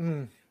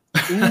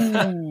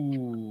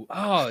 Ooh.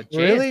 Oh,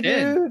 Really,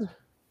 JSN. dude?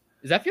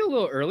 Does that feel a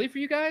little early for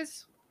you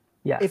guys?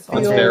 Yes. It It's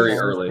feels very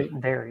early.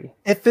 Very.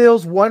 It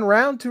feels 1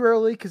 round too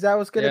early because that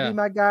was going to be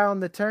my guy on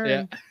the turn.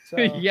 Yeah. So,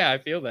 Yeah, I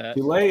feel that.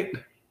 Too late.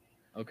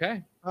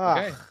 Okay. ah,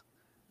 Okay.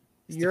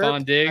 Europe,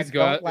 Stephon Diggs I go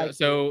don't out. like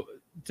So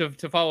to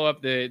follow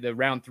up the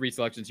round 3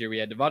 selections here, we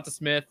had Devonta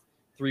Smith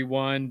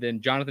 3-1, then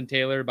Jonathan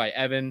Taylor by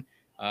Evan.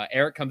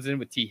 Eric comes in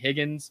with T.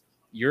 Higgins.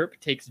 Europe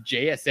takes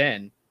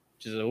JSN,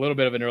 which is a little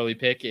bit of an early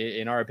pick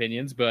in our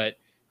opinions, but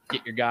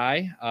get your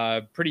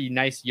guy. Pretty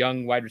nice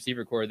young wide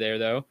receiver core there,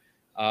 though.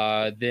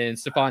 Then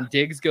Stephon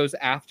Diggs goes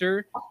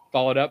after,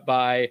 followed up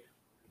by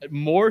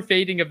more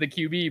fading of the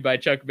QB by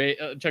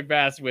Chuck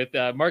Bass with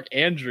Mark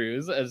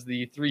Andrews as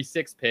the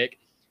 3-6 pick.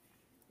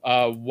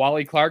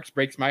 Wally Clark's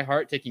breaks my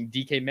heart, taking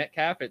DK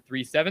Metcalf at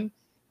 3-7.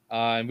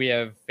 And we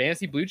have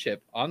Fantasy Blue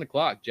Chip on the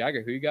clock.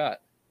 Jagger, who you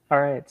got?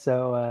 All right.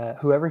 So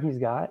whoever he's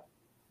got,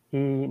 he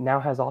now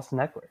has Austin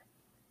Eckler.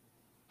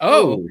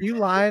 Oh, Are you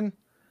lying?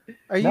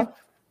 Are you? No,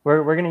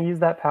 we're going to use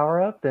that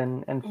power up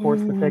and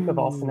force the pick of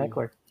Austin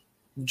Eckler.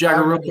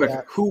 Jagger, real do quick,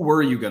 that. who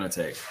were you going to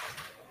take?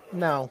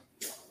 No.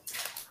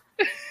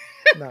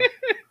 No.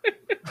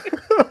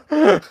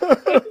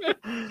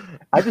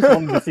 I just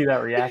wanted to see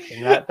that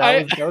reaction. That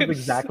was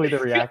exactly the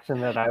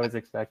reaction that I was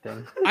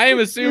expecting. I am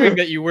assuming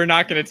that you were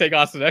not going to take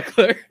Austin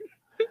Eckler.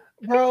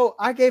 Bro,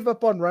 I gave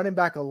up on running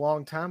back a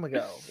long time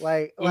ago.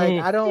 Like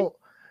I don't.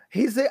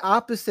 He's the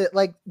opposite.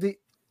 Like the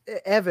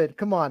Evan,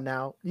 come on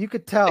now. You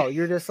could tell.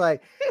 You're just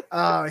like,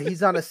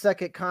 he's on a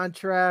second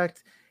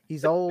contract.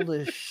 He's old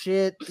as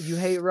shit. You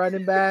hate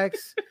running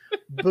backs.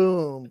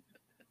 Boom.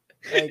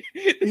 Like,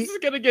 This is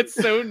gonna get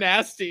so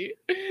nasty.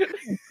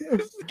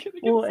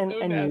 Well, and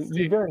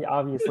you very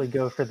obviously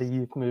go for the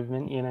youth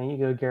movement. You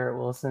go Garrett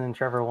Wilson and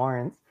Trevor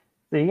Lawrence.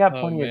 So you got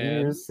plenty of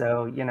years.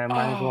 So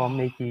might as well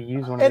make you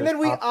use one of and those then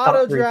we top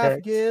auto 3 draft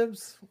picks.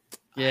 Gibbs.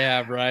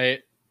 Yeah,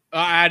 right.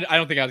 I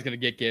don't think I was gonna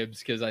get Gibbs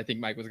because I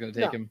think Mike was gonna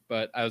take him,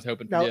 but I was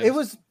hoping for No,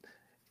 Gibbs.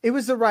 it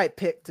was the right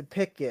pick to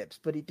pick Gibbs,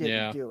 but he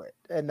didn't do it,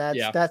 and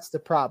that's the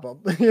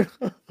problem.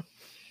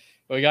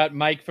 We got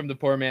Mike from the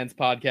Poor Man's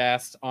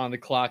Podcast on the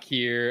clock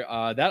here.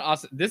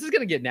 This is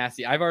gonna get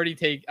nasty. I've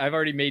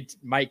already made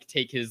Mike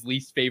take his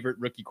least favorite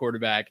rookie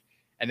quarterback,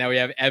 and now we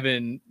have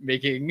Evan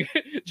making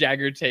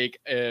Jagger take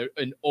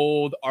an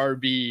old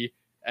RB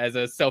as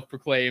a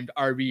self-proclaimed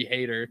RB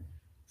hater.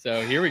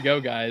 So here we go,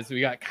 guys.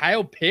 We got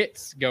Kyle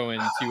Pitts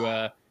going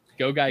to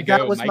Go Guy Go.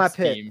 That was Mike's my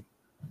pick. team.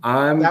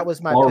 That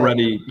was my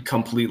already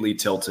completely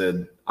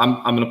tilted.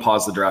 I'm going to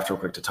pause the draft real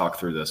quick to talk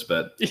through this,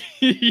 but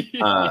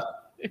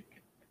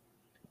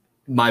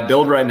my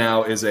build right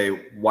now is a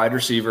wide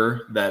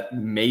receiver that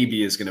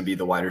maybe is going to be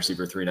the wide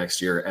receiver 3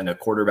 next year and a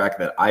quarterback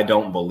that I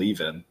don't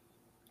believe in.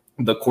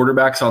 The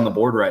quarterbacks on the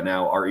board right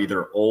now are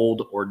either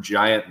old or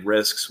giant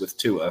risks with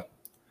Tua.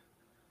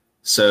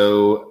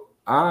 So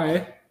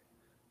I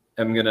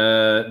am going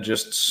to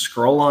just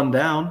scroll on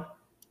down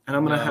and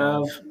I'm going to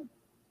have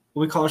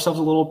what we call ourselves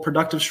a little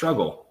productive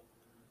struggle.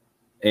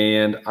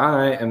 And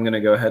I am going to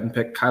go ahead and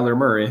pick Kyler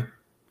Murray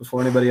before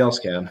anybody else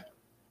can.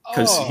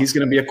 Because he's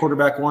going to be a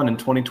quarterback 1 in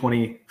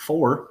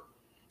 2024.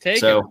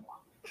 Take him.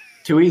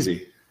 Too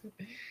easy.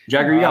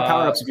 Jagger, you got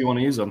power ups if you want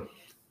to use them.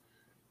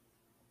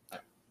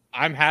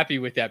 I'm happy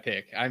with that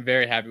pick. I'm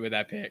very happy with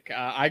that pick.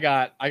 I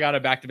got a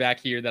back-to-back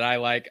here that I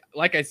like.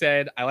 Like I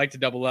said, I like to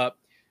double up.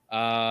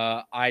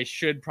 I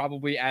should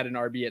probably add an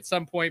RB at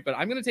some point, but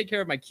I'm going to take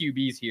care of my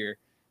QBs here.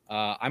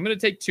 I'm going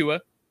to take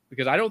Tua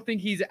because I don't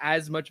think he's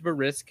as much of a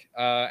risk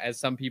as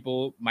some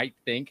people might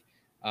think.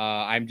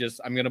 I'm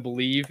going to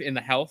believe in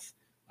the health,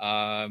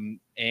 and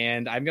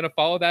I'm going to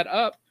follow that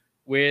up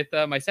with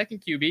my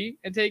second QB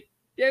and take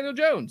Daniel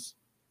Jones.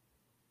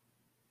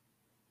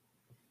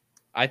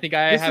 I think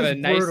I have a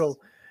nice little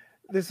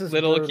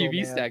QB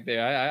man. Stack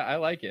there. I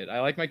like it.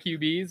 I like my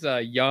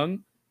QBs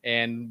young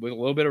and with a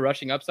little bit of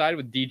rushing upside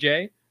with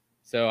DJ.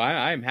 So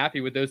I'm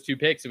happy with those two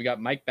picks. So we got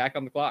Mike back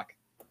on the clock.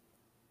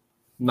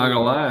 Not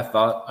gonna lie,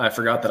 I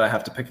forgot that I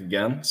have to pick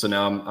again. So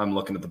now I'm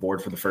looking at the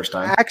board for the first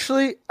time.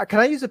 Actually, can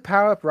I use a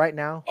power up right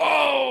now?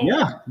 Oh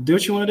yeah, do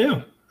what you want to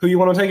do. Who you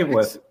want to take it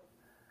with?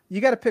 You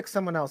got to pick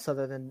someone else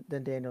other than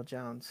Daniel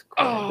Jones.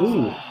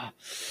 Oh.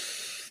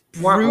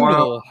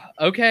 Brutal.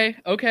 Okay.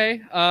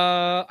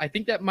 I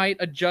think that might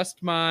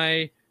adjust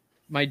my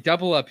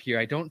double up here.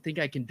 I don't think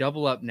I can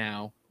double up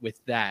now with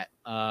that.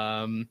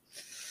 You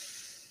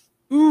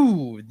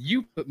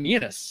put me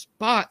in a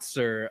spot,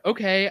 sir.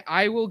 Okay,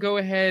 I will go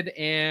ahead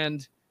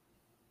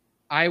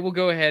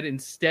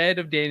instead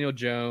of Daniel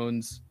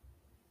Jones.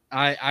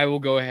 I will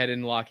go ahead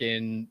and lock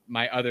in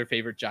my other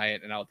favorite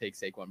Giant, and I'll take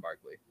Saquon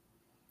Barkley.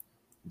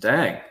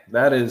 Dang,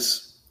 that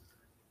is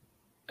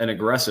an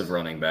aggressive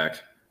running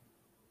back.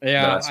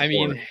 Yeah, I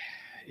mean,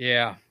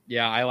 yeah,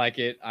 I like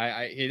it.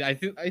 I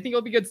think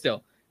it'll be good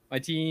still. My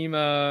team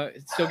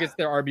still gets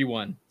their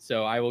RB1,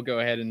 so I will go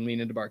ahead and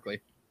lean into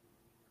Barkley.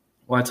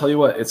 Well, I tell you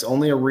what, it's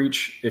only a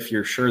reach if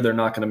you're sure they're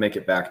not going to make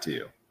it back to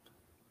you.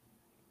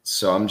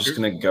 So I'm just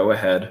going to go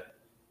ahead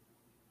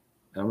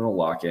and I'm going to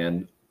lock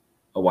in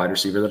a wide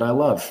receiver that I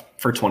love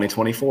for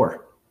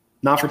 2024,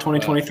 not for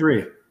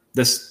 2023.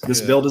 This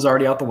build is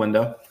already out the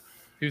window.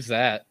 Who's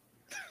that?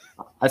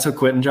 I took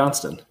Quentin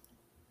Johnston.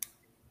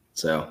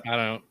 So I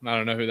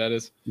don't know who that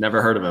is.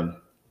 Never heard of him.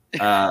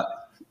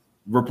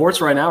 Reports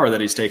right now are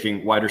that he's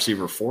taking wide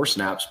receiver 4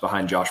 snaps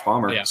behind Josh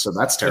Palmer. Yeah. So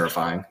that's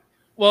terrifying.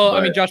 Well,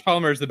 I mean, Josh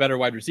Palmer is the better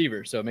wide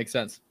receiver, so it makes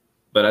sense.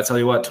 But I tell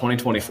you what,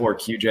 2024,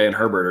 QJ and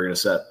Herbert are going to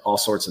set all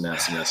sorts of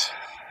nastiness.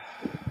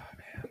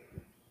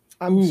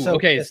 I'm so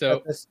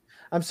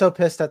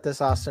pissed at this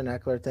Austin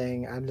Eckler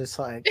thing. I'm just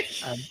like,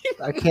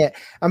 I can't.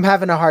 I'm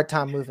having a hard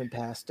time moving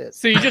past it.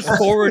 So you just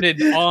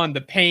forwarded on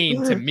the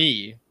pain to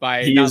me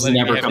by he is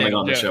never coming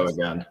on the show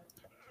again.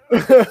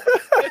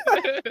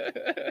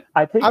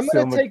 I take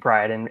so much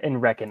pride in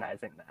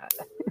recognizing that.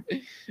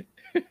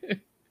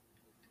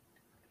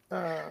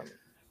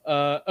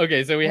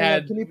 Okay, so we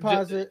had. Can you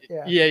pause it?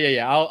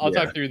 Yeah. I'll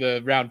talk through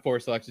the round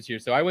 4 selections here.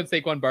 So I went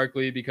Saquon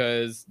Barkley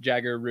because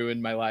Jagger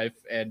ruined my life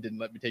and didn't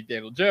let me take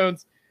Daniel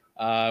Jones.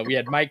 We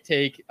had Mike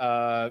take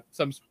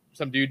some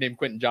dude named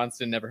Quentin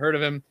Johnston. Never heard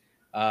of him.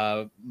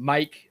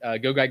 Mike,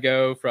 Go Guy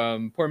Go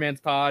from Poor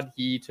Man's Pod.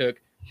 He took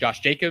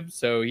Josh Jacobs,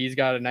 so he's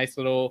got a nice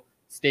little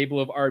stable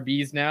of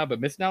RBs now, but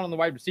missing out on the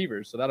wide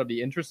receivers. So that'll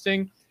be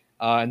interesting.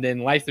 And then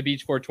Life's the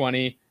Beach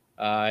 420.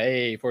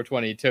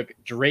 420 took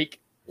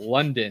Drake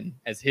London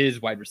as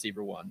his wide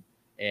receiver 1,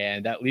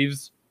 and that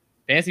leaves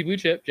Fantasy Blue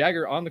Chip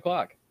Jagger on the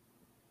clock.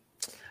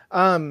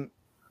 To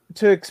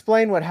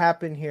explain what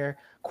happened here,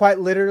 quite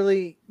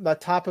literally, the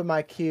top of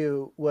my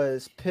queue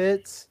was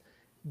Pitts,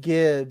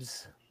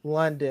 Gibbs,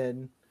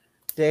 London,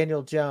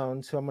 Daniel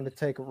Jones, who I'm going to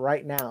take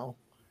right now,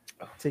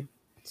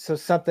 so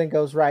something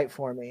goes right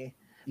for me.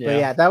 Yeah. But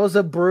yeah, that was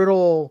a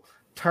brutal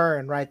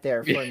turn right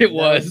there for me. It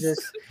was.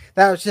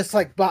 That was just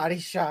like body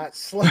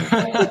shots.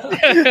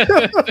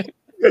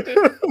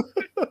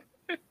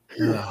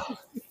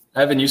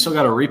 Evan, you still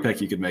got a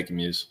repick you could make him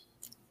use.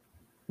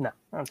 No,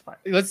 that's fine.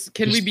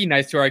 Can we be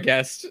nice to our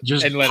guest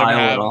and let him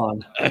have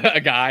on a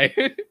guy?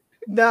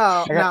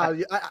 No.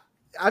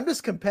 I'm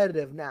just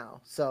competitive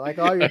now. So like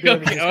all you're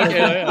doing is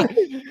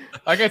okay.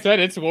 Like I said,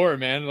 it's war,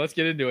 man. Let's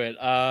get into it.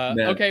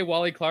 Okay,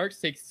 Wally Clark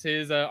takes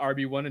his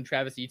RB1 and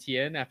Travis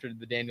Etienne after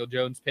the Daniel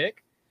Jones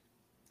pick.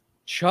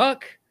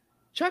 Chuck,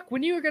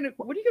 when are you gonna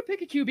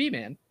pick a QB,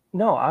 man?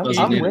 No,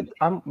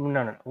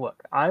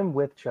 Look, I'm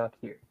with Chuck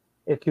here.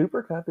 If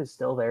Cooper Kupp is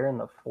still there in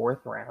the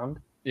 4th round,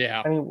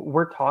 yeah, I mean,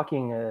 we're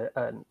talking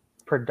a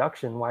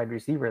production wide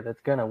receiver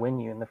that's gonna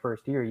win you in the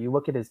first year. You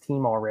look at his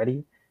team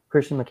already.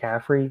 Christian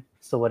McCaffrey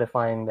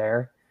solidifying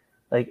there.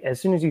 Like,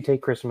 as soon as you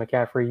take Christian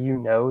McCaffrey, you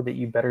know that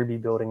you better be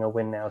building a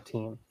win now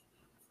team.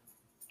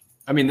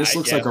 I mean, this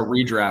looks like a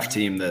redraft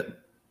team that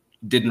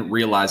didn't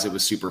realize it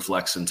was super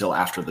flex until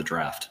after the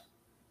draft.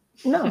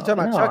 No, you're talking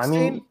about Chuck's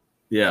team?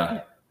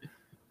 Yeah.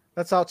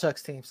 That's all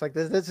Chuck's teams. Like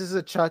this is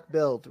a Chuck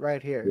build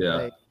right here.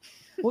 Yeah.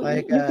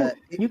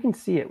 You can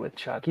see it with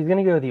Chuck. He's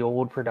going to go the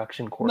old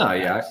production quarterback.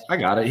 No, yeah, I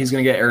got it. He's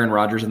going to get Aaron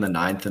Rodgers in the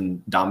 9th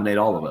and dominate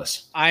all of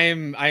us.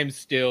 I'm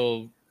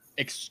still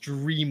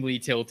extremely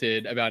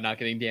tilted about not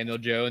getting Daniel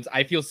Jones.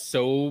 I feel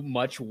so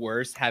much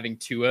worse having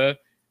Tua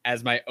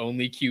as my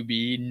only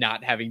QB,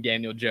 not having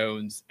Daniel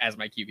Jones as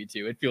my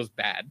QB2. It feels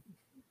bad.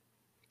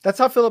 That's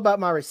how I feel about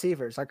my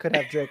receivers. I could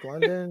have Drake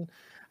London.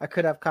 I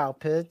could have Kyle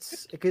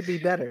Pitts. It could be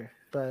better.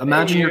 But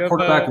Imagine Hey, your you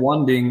quarterback have,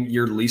 one being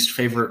your least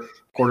favorite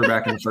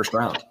quarterback in the first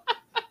round.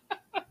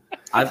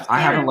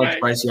 I haven't liked Mike.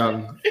 Bryce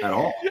Young at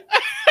all.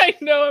 I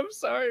know. I'm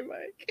sorry,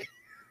 Mike.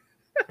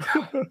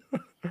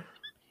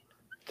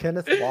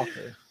 Kenneth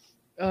Walker.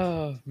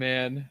 Oh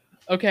man.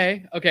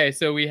 Okay.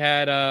 So we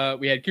had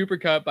Cooper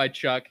Kupp by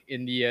Chuck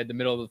in the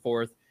middle of the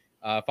fourth,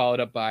 followed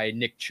up by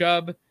Nick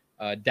Chubb,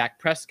 Dak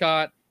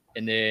Prescott,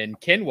 and then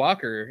Ken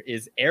Walker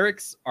is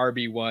Eric's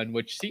RB1,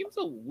 which seems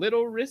a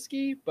little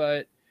risky,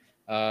 but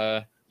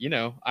I'm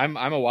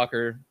a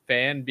Walker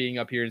fan being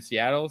up here in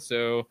Seattle,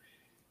 so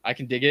I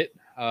can dig it.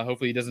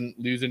 Hopefully he doesn't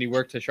lose any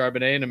work to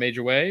Charbonnet in a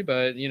major way,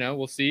 but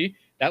we'll see.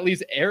 That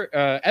leaves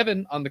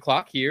Evan on the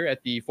clock here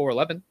at the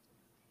 4-11.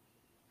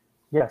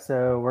 Yeah,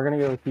 so we're going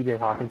to go with TJ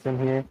Hawkinson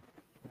here.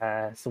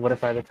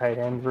 Solidify the tight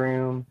end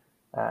room.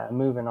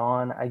 Moving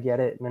on, I get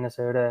it.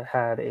 Minnesota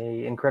had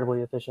a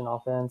incredibly efficient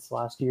offense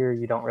last year.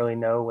 You don't really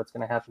know what's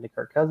going to happen to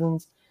Kirk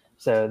Cousins.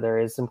 So there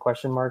is some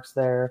question marks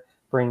there.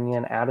 Bringing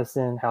in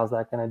Addison, how's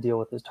that going to deal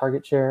with his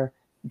target share?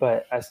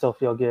 But I still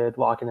feel good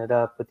locking it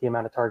up with the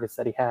amount of targets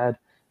that he had,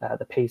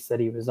 the pace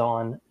that he was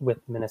on with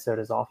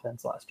Minnesota's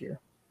offense last year.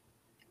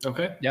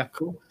 Okay. Yeah.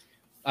 Cool.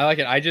 I like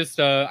it. I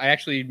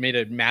actually made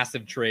a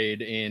massive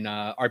trade in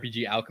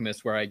RPG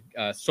Alchemist where I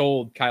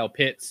sold Kyle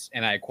Pitts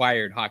and I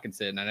acquired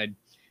Hawkinson, and I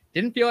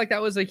didn't feel like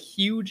that was a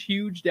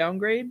huge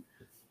downgrade.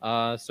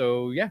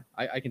 So yeah,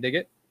 I can dig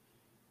it.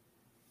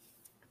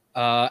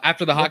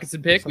 After the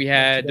Hawkinson pick, we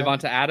had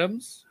Devonta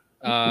Adams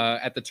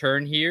at the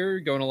turn here,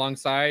 going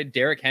alongside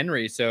Derrick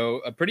Henry. So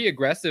a pretty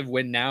aggressive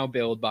win now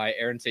build by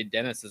Aaron St.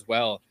 Dennis as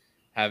well,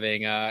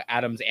 having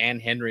Adams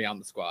and Henry on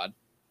the squad.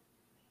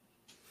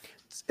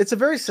 It's a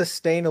very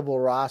sustainable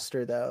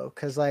roster though,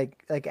 because like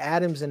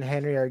Adams and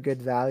Henry are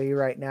good value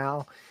right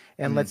now.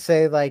 And let's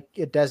say like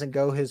it doesn't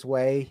go his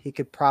way, he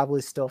could probably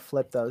still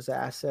flip those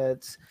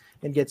assets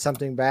and get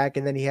something back.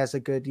 And then he has a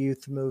good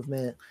youth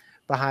movement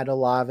behind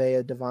Olave,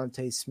 a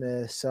Devontae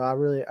Smith. So I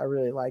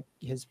really like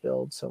his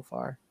build so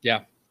far.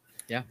 Yeah.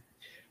 All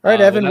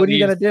right, Evan, what are you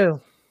gonna do?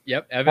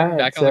 Yep, Evan, right,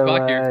 back on the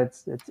clock here.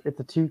 It's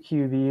a 2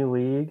 QB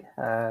league.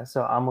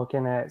 So I'm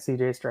looking at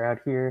CJ Stroud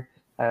here.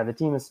 The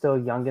team is still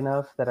young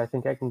enough that I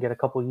think I can get a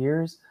couple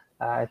years.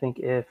 I think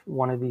if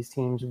one of these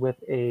teams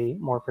with a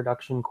more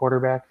production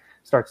quarterback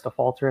starts to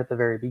falter at the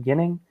very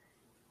beginning,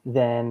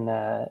 then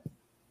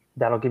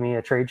that'll give me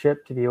a trade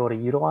chip to be able to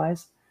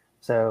utilize.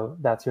 So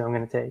that's who I'm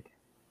going to take.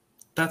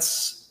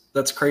 That's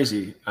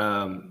crazy.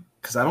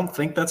 Because I don't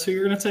think that's who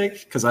you're going to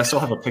take, because I still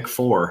have a pick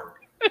 4.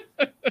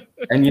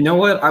 And you know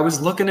what? I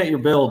was looking at your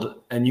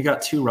build and you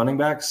got 2 running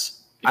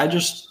backs.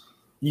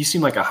 You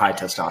seem like a high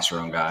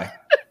testosterone guy.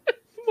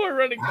 More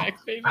running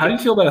backs, baby. How do you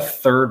feel about a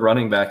 3rd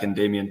running back in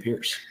Dameon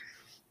Pierce?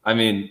 I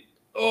mean,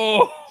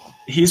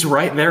 he's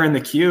right there in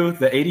the queue.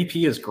 The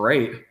ADP is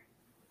great.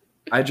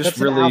 I just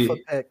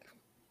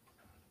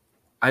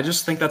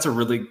think that's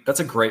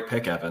a great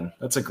pick, Evan.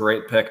 That's a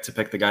great pick to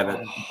pick the guy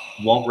that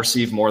won't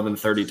receive more than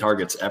 30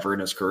 targets ever in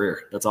his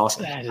career. That's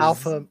awesome.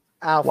 Alpha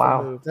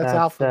wow, move. That's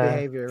alpha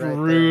behavior, right?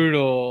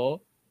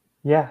 Brutal.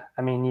 Yeah,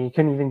 I mean, you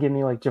couldn't even give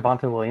me like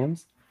Javonte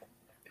Williams.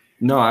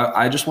 No,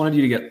 I just wanted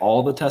you to get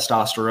all the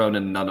testosterone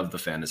and none of the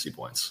fantasy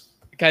points.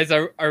 Guys,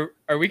 are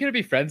we going to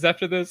be friends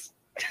after this?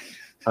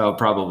 Oh,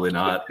 probably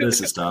not. This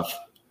is tough.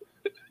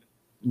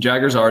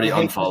 Jagger's already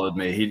unfollowed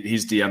me.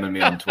 He's DMing me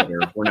on Twitter.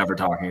 We're never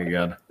talking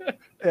again.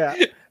 Yeah,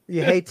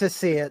 you hate to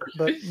see it,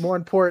 but more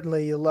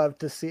importantly, you love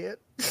to see it.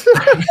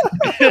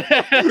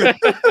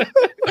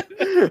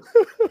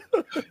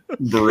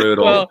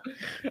 Brutal. Well,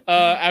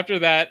 after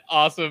that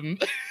awesome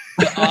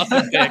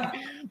pick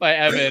by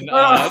Evan,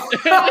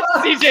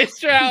 CJ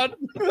Stroud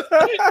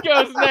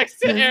goes next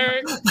to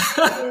Eric.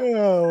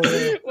 Oh,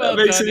 That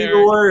makes it even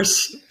Eric.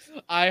 worse.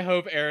 I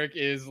hope Eric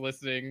is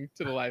listening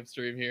to the live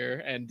stream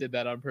here and did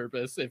that on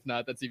purpose. If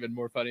not, that's even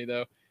more funny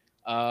though.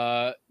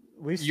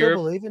 we still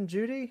believe in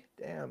Judy?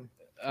 Damn.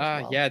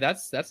 Yeah,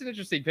 that's an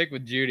interesting pick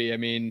with Judy. I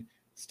mean,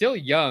 still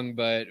young,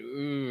 but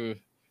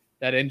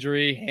that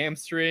injury,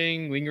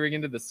 hamstring, lingering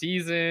into the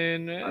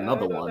season.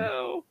 Another one.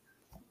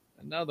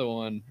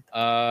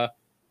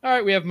 All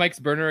right, we have Mike's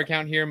burner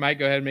account here. Mike,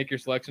 go ahead and make your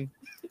selection.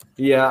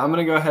 Yeah, I'm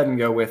going to go ahead and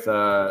go with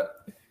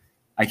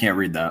I can't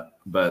read that,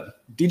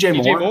 but DJ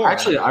Moore.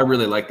 Actually, I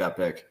really like that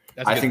pick.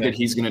 I think that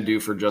he's going to do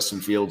for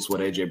Justin Fields what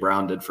A.J.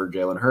 Brown did for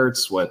Jalen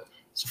Hurts, what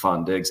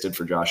Stephon Diggs did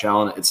for Josh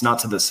Allen. It's not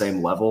to the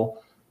same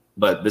level,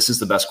 but this is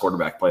the best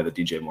quarterback play that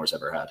DJ Moore's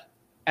ever had.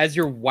 As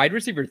your wide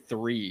receiver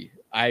 3,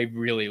 I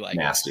really like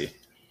Nasty. it.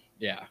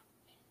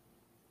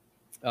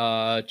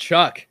 Yeah.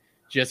 Chuck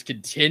just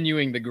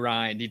continuing the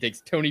grind. He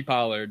takes Tony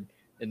Pollard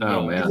in the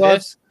middle. Man.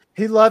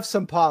 He loves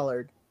some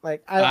Pollard.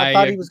 Like I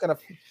thought he was gonna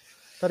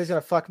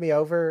fuck me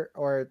over,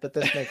 but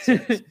this makes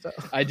sense. So.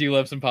 I do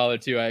love some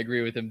Pollard too. I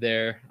agree with him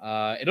there.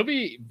 It'll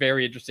be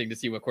very interesting to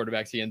see what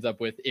quarterbacks he ends up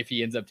with if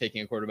he ends up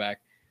taking a quarterback.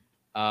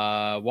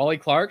 Wally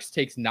Clarks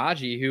takes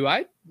Najee, who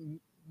I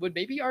would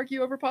maybe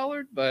argue over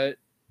Pollard, but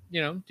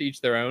to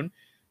each their own.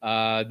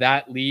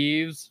 That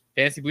leaves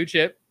Fantasy Blue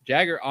Chip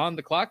Jagger on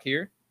the clock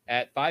here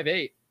at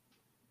 5'8".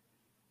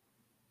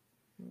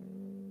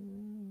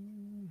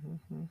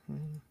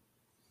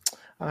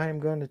 I am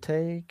going to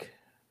take.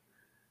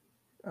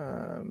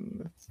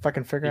 If I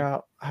can figure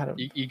out how to.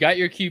 You got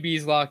your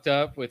QBs locked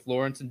up with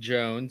Lawrence and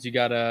Jones. You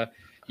got a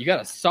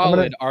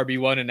solid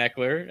RB1 in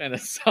Eckler and a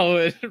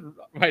solid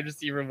wide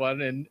receiver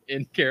 1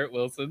 in Garrett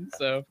Wilson.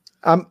 So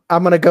I'm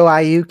gonna go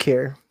Ayuk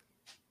here.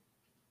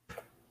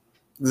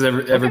 Is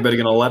everybody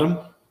gonna let him?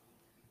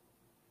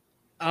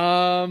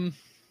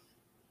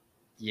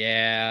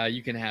 Yeah,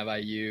 you can have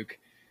Ayuk.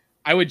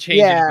 I would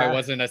change it if I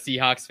wasn't a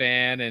Seahawks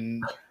fan,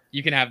 and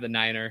you can have the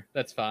Niner.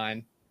 That's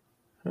fine.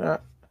 And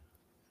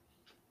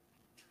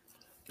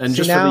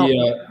just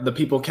for the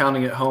people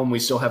counting at home, we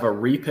still have a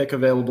repick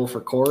available for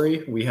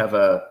Corey. We have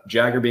a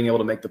Jagger being able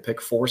to make the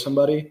pick for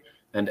somebody,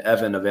 and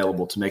Evan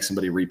available to make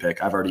somebody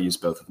repick. I've already used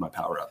both of my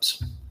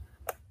power-ups.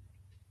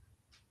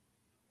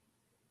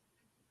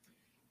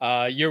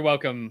 You're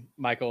welcome,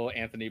 Michael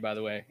Anthony, by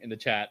the way, in the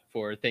chat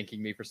for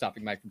thanking me for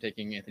stopping Mike from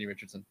taking Anthony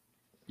Richardson.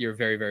 You're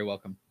very, very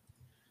welcome.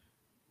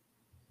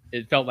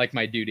 It felt like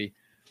my duty.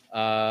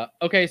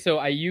 Okay, so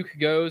Ayuk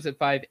goes at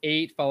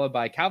 5'8", followed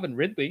by Calvin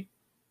Ridley.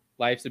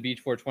 Life's a Beach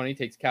 420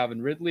 takes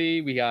Calvin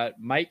Ridley. We got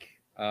Mike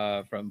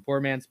from Poor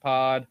Man's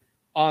Pod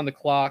on the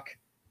clock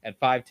at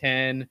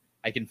 5'10".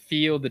 I can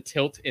feel the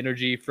tilt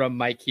energy from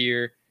Mike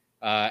here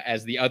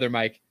as the other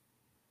Mike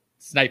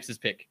snipes his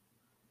pick.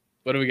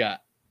 What do we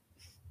got?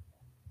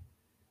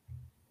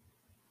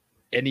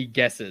 Any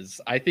guesses?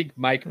 I think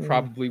Mike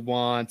probably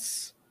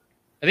wants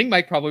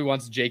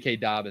J.K.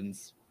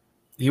 Dobbins.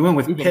 He went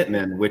with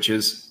Pittman, which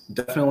is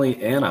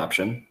definitely an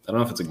option. I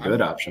don't know if it's a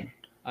good option.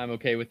 I'm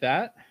okay with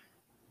that.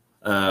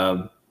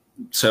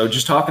 So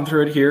just talking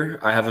through it here,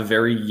 I have a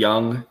very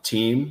young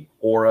team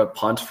or a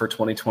punt for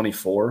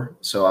 2024.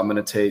 So I'm going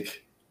to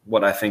take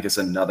what I think is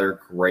another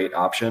great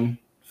option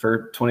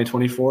for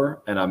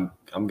 2024. And I'm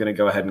going to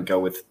go ahead and go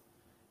with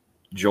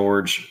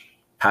George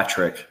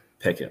Patrick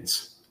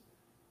Pickens.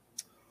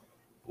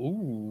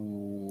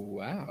 Ooh,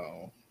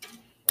 wow.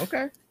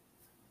 Okay.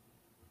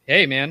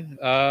 Hey, man.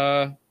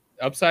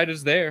 Upside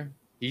is there.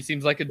 He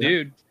seems like a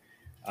dude.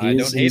 I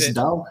don't hate it.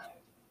 Dumb.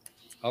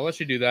 I'll let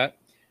you do that.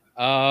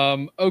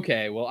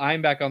 Okay, well,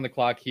 I'm back on the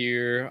clock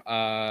here.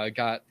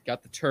 Got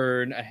the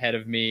turn ahead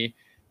of me.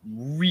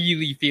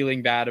 Really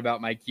feeling bad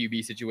about my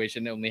QB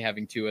situation, only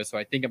having Tua, so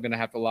I think I'm going to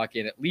have to lock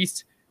in at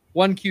least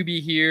one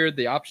QB here.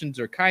 The options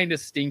are kind of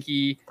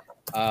stinky,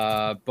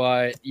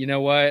 but you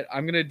know what?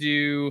 I'm going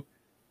to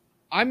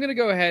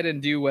go ahead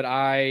and do what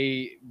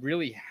I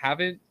really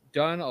haven't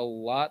done a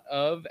lot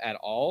of at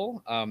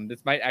all.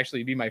 This might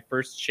actually be my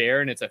first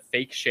share, and it's a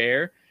fake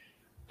share.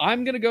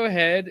 I'm going to go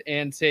ahead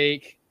and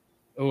take...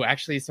 Oh,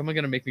 actually, is someone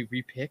going to make me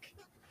repick?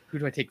 Who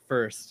do I take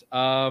first?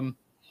 I'm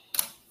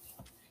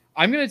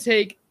going to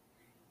take...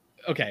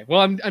 Okay, well,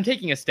 I'm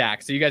taking a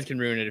stack, so you guys can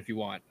ruin it if you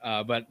want.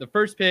 But the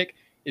first pick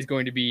is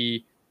going to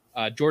be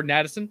Jordan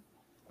Addison.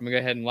 I'm going to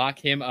go ahead and lock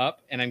him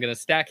up, and I'm going to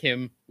stack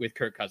him with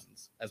Kirk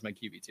Cousins as my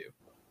QB2.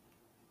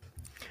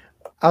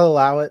 I'll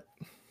allow it.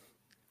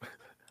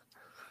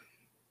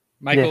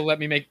 Michael, let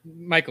me make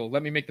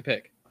the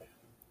pick.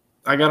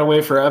 I got to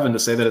wait for Evan to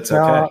say that it's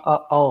no, okay.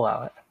 I'll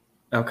allow it.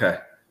 Okay.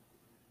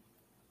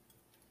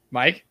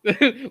 Mike, let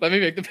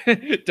me make the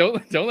pick.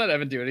 Don't let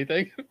Evan do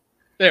anything.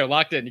 There,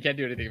 locked in. You can't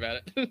do anything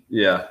about it.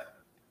 Yeah.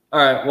 All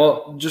right.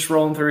 Well, just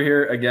rolling through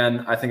here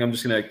again. I think I'm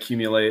just going to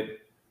accumulate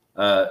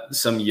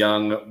some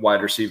young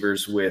wide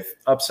receivers with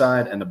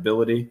upside and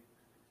ability.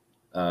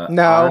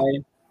 No.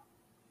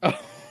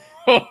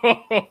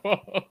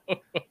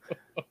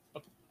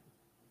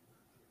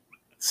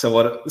 So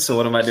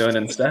what am I doing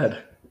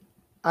instead?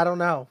 I don't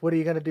know. What are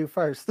you going to do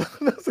first?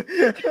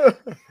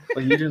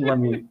 Well, you didn't let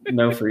me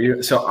know for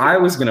you. So I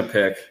was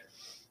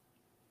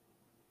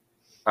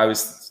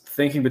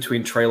thinking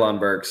between Treylon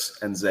Burks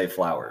and Zay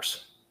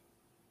Flowers.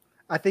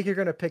 I think you're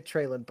going to pick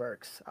Treylon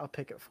Burks. I'll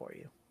pick it for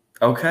you.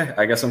 Okay.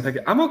 I guess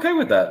I'm okay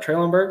with that.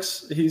 Treylon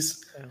Burks,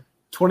 he's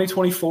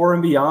 2024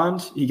 and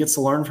beyond. He gets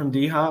to learn from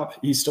D-Hop.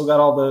 He's still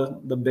got all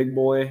the big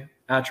boy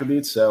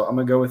attributes. So I'm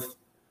going to go with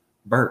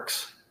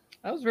Burks.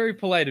 That was very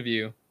polite of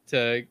you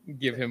to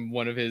give him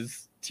one of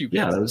his two picks.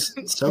 Yeah, that was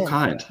so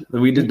kind.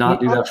 We did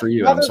not do that for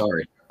you. I'm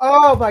sorry.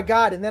 Oh, my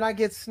God. And then I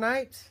get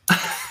sniped?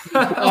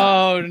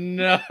 Oh,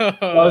 no.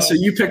 Oh, so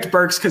you picked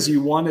Burks because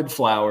you wanted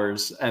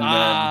Flowers. And then,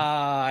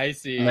 I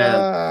see.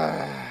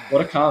 Man,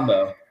 what a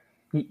combo.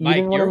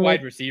 Mike, you're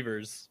wide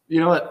receivers.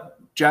 You know what,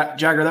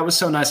 Jagger, that was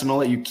so nice. I'm going to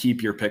let you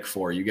keep your pick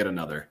 4. You get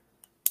another.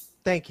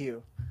 Thank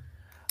you.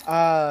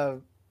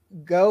 Go,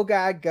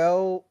 guy,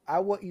 go. I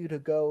want you to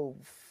go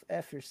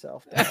F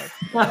yourself, dog.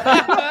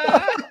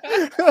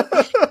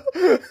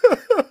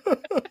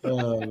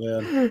 Oh,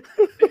 man.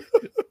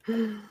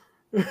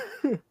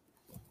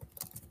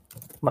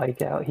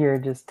 Mike out here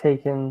just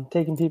taking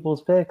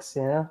people's picks,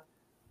 you know.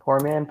 Poor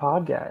man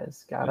pod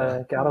guys.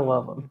 Gotta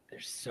love them.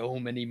 There's so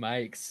many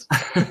mics.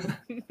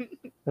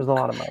 There's a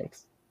lot of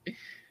mics.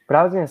 But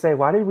I was gonna say,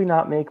 why did we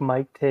not make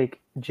Mike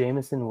take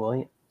Jameson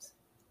Williams?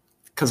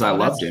 Because I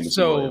love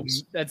Jameson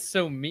Williams. That's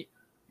so me.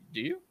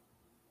 Do you?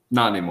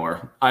 Not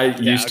anymore. I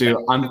used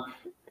to.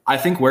 I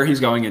think where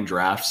he's going in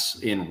drafts,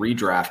 in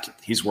redraft,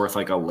 he's worth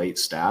like a late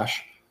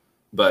stash.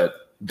 But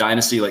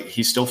Dynasty, like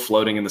he's still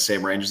floating in the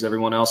same range as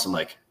everyone else, and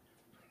like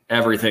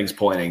everything's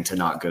pointing to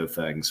not good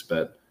things.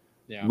 But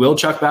will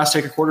Chuck Bass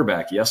take a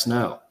quarterback? Yes,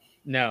 no.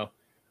 No.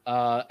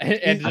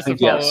 And I think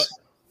yes.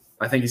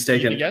 I think he's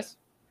taken. Yes.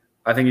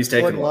 I think he's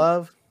taken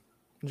one.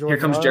 Here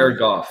comes Jared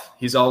Goff.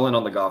 He's all in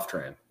on the Goff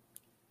train.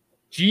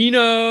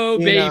 Gino,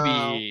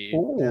 baby.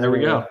 Ooh. There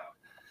we go.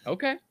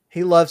 Okay.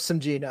 He loves some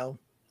Gino.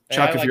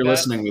 Chuck, if you're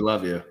listening, we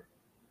love you.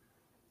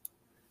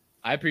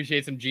 I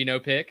appreciate some Gino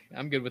pick.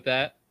 I'm good with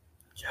that.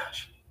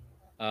 Gosh.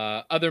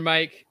 Other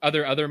Mike,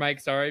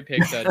 sorry,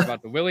 picked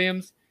Javonte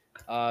Williams.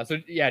 So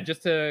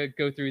just to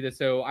go through this.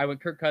 So I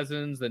went Kirk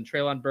Cousins, then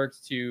Treylon Burks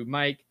to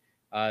Mike,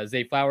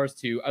 Zay Flowers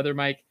to other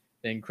Mike,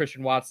 then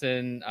Christian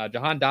Watson,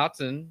 Jahan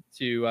Dotson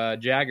to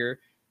Jagger,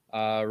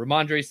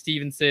 Ramondre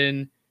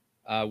Stevenson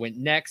went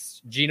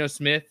next, Geno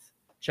Smith,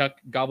 Chuck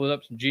gobbled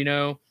up some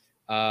Geno.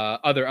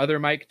 Other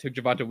Mike took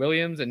Javonte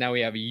Williams, and now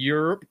we have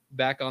Europe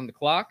back on the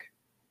clock.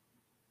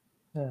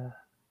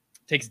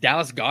 Takes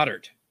Dallas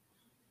Goedert.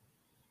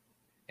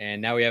 And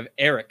now we have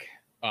Eric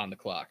on the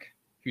clock,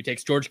 who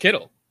takes George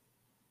Kittle.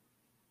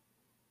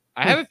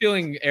 I have a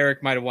feeling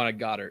Eric might have wanted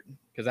Goddard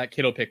because that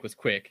Kittle pick was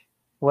quick.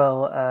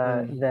 Well,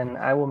 then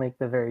I will make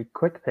the very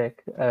quick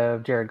pick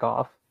of Jared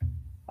Goff.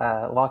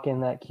 Lock in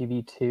that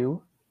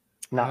QB2.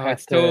 Not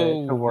have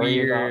to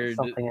worry about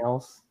something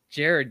else.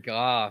 Jared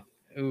Goff.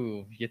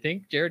 Ooh, you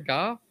think Jared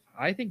Goff?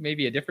 I think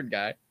maybe a different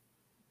guy.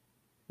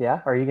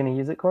 Yeah? Are you going to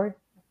use it, Corey?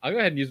 I'll go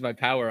ahead and use my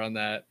power on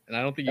that, and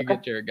I don't think you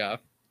get Jared Goff.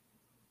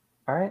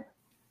 All right.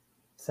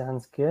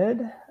 Sounds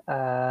good.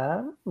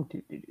 That's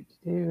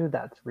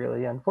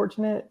really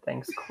unfortunate.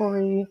 Thanks,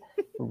 Corey.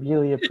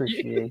 Really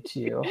appreciate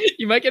you.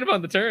 You might get him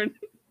on the turn.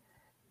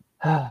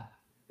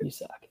 You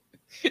suck.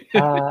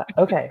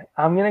 Okay,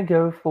 I'm going to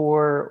go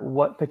for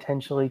what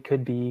potentially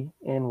could be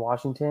in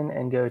Washington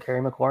and go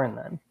Terry McLaurin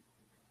then.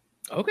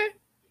 Okay.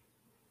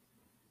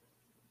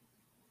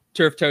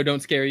 Turf toe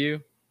don't scare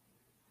you?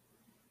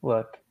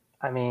 Look,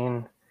 I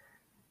mean,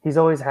 he's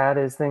always had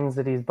his things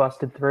that he's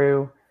busted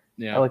through.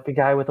 Yeah. I like the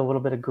guy with a little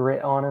bit of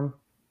grit on him.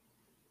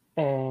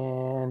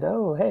 And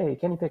hey,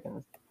 Kenny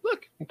Pickens.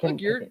 Look,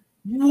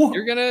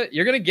 you're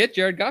gonna get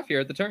Jared Goff here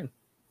at the turn.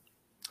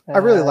 I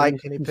really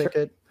like Kenny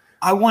Pickett.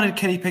 I wanted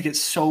Kenny Pickett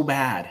so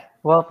bad.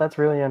 Well, that's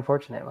really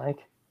unfortunate, Mike.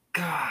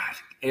 God,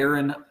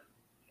 Aaron,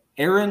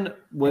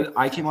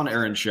 I came on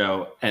Aaron's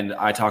show and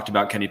I talked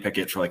about Kenny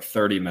Pickett for like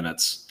 30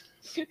 minutes.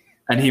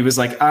 And he was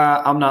like,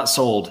 I'm not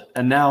sold.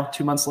 And now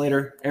 2 months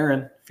later,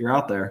 Aaron, if you're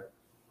out there,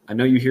 I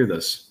know you hear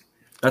this.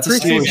 That's a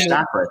Steelers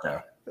stack right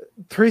there.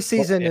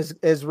 Preseason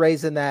is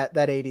raising that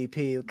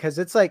ADP because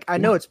it's like I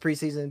know it's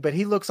preseason, but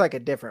he looks like a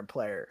different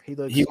player. He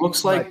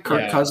looks like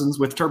Kirk Cousins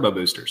with turbo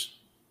boosters.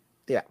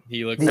 Yeah,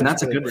 he looks and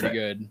that's a good pretty thing.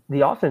 Good.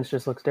 The offense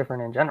just looks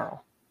different in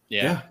general.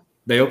 Yeah.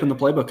 They opened the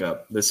playbook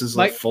up. This is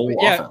like full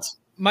offense.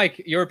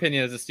 Mike, your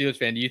opinion as a Steelers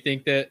fan, do you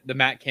think that the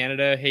Matt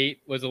Canada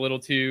hate was a little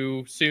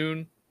too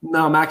soon?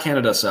 No, Matt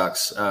Canada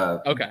sucks.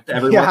 Okay. I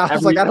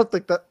was like, I don't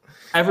think that.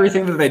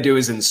 Everything that they do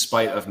is in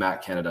spite of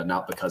Matt Canada,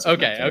 not because of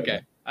Matt Canada.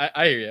 Okay.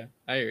 I hear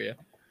you.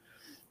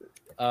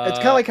 It's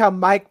kind of like how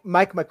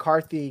Mike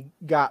McCarthy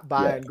got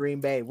by in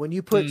Green Bay. When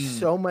you put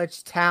so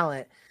much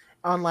talent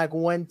on like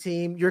one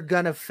team, you're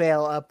gonna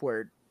fail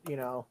upward,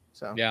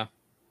 So yeah.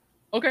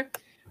 Okay.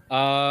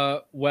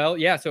 So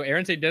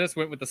Aaron St. Dennis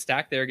went with the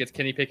stack there, gets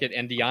Kenny Pickett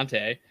and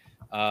Deontay.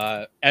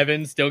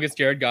 Evan still gets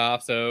Jared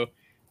Goff, so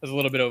there's a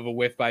little bit of a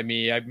whiff by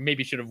me. I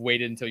maybe should have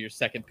waited until your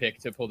second pick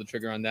to pull the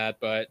trigger on that,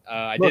 but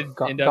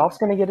Goff's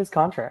going to get his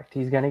contract.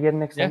 He's going to get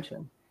an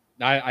extension.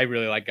 Yeah. I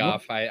really like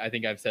Goff. I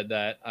think I've said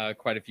that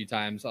quite a few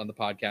times on the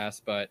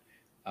podcast, but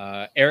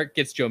Eric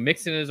gets Joe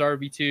Mixon as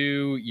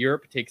RB2.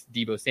 Europe takes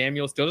Deebo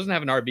Samuel. Still doesn't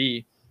have an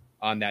RB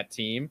on that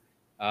team.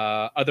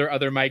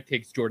 Other Mike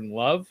takes Jordan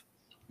Love.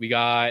 We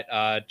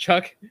got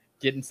Chuck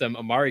getting some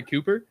Amari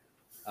Cooper.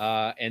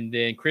 And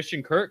then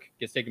Christian Kirk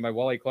gets taken by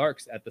Wally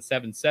Clarks at the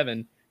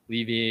 7-7,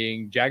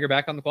 leaving Jagger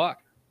back on the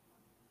clock.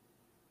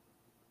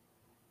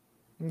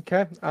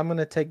 Okay, I'm going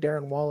to take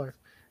Darren Waller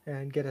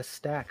and get a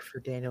stack for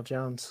Daniel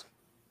Jones.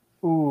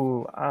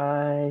 Ooh,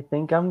 I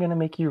think I'm going to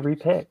make you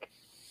repick.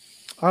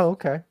 Oh,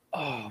 okay.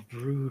 Oh,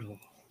 brutal.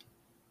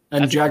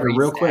 And that's Jagger,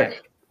 real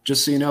quick,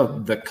 just so you know,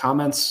 the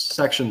comments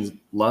sections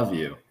love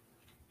you.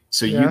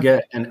 So you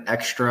get an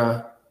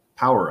extra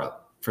power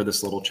up for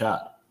this little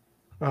chat.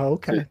 Oh,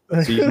 okay.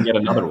 So you can get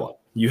another one.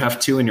 You have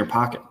 2 in your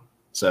pocket.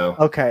 So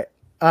okay.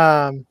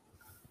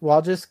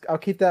 Well, I'll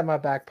keep that in my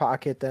back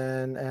pocket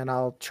then, and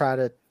I'll try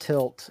to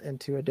tilt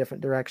into a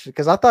different direction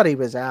because I thought he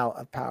was out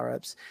of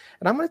power-ups.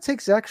 And I'm going to take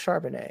Zach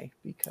Charbonnet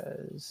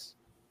because...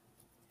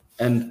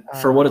 And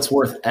for what it's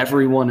worth,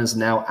 everyone is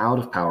now out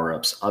of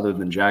power-ups other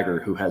than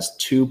Jagger, who has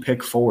 2 pick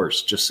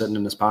 4s just sitting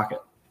in his pocket.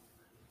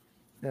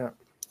 Yeah.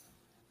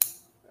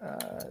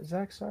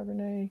 Zach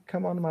Charbonnet,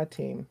 come onto my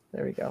team.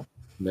 There we go.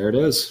 There it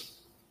is.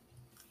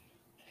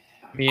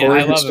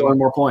 I love scoring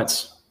more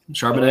points.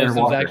 Charbonnet or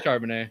Walker? Zach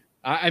Charbonnet.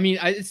 I mean,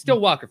 it's still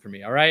Walker for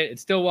me. All right.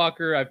 It's still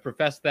Walker. I've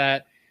professed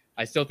that.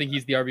 I still think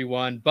he's the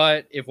RB1.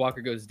 But if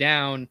Walker goes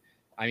down,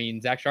 I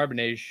mean, Zach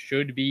Charbonnet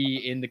should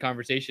be in the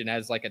conversation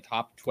as like a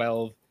top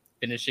 12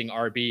 finishing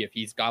RB if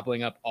he's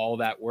gobbling up all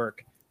that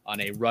work on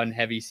a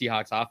run-heavy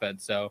Seahawks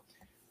offense. So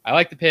I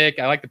like the pick.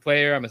 I like the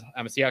player. I'm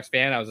a Seahawks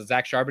fan. I was a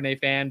Zach Charbonnet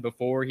fan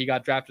before he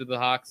got drafted to the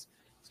Hawks.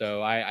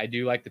 So I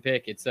do like the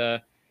pick. It's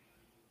a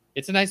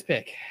nice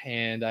pick,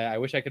 and I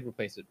wish I could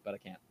replace it, but I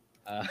can't.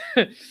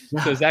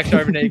 So Zach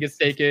Charbonnet gets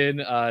taken.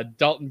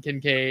 Dalton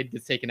Kincaid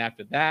gets taken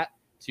after that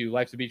to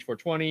Life's a Beach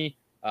 420.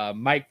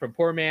 Mike from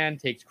Poor Man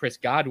takes Chris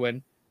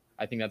Godwin.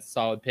 I think that's a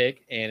solid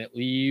pick, and it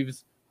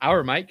leaves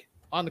our Mike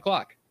on the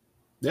clock.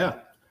 Yeah.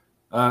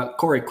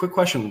 Corey, quick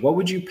question. What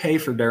would you pay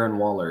for Darren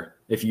Waller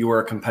if you were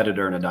a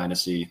competitor in a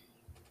Dynasty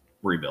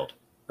rebuild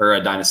or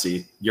a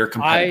Dynasty, your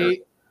competitor?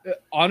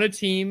 On a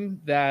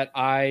team that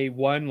I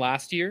won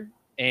last year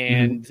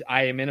and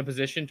I am in a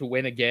position to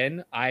win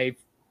again, and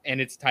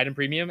it's tight end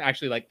premium,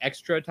 actually like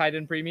extra tight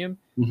end premium.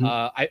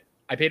 I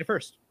paid a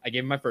first. I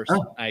gave him my first.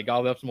 Oh. I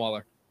gobbled up some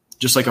Waller.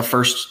 Just like a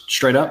first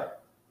straight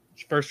up?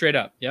 First straight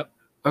up. Yep.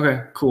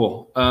 Okay,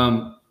 cool.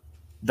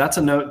 That's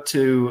a note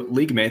to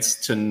league mates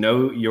to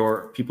know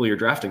your people you're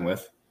drafting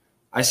with.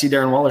 I see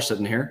Darren Waller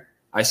sitting here.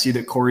 I see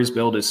that Corey's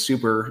build is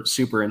super,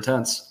 super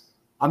intense.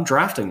 I'm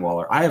drafting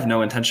Waller. I have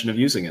no intention of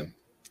using him.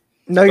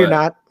 No, you're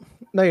not.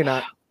 No, you're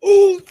not.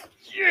 Oh,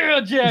 yeah,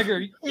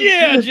 Jagger.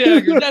 Yeah,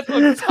 Jagger. That's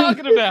what I'm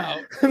talking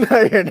about.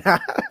 No, you're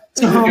not.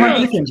 So who am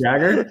I picking,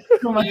 Jagger?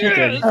 Who am I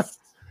picking?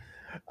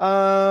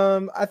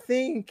 I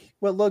think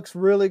what looks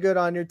really good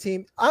on your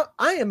team. I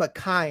am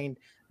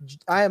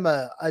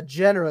a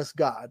generous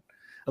God.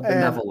 A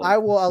benevolent. I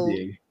will.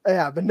 being.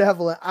 Yeah,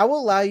 benevolent. I will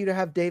allow you to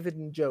have David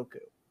Njoku.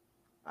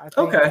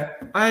 Okay,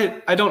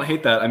 I don't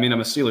hate that. I mean, I'm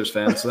a Steelers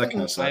fan, so that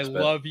kind of sucks. I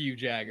love you,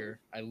 Jagger.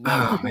 I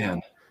love you.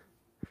 Man.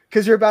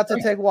 Because you're about to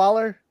take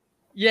Waller.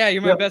 Yeah,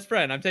 you're my best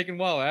friend. I'm taking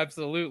Waller.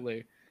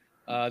 Absolutely.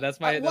 That's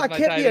my. I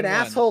can't be an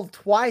asshole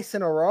twice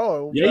in a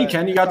row. Yeah, you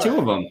can. You got two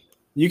of them.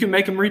 You can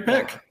make him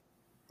repick.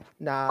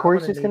 Nah,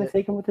 Corey's just going to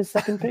take him with his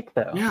second pick,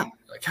 though. Yeah.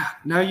 God,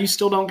 now you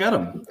still don't get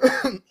him.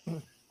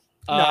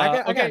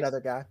 I got another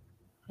guy.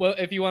 Well,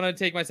 if you want to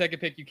take my second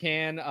pick, you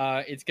can.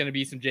 It's going to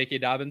be some J.K.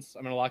 Dobbins.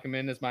 I'm going to lock him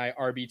in as my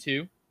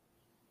RB2.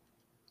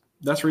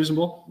 That's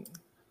reasonable.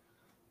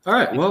 All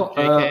right. Well,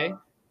 JK,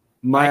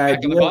 my back on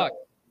the idea clock.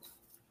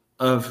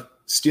 of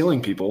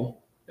stealing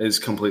people is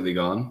completely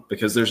gone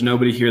because there's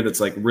nobody here that's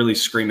like really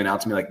screaming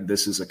out to me like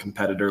this is a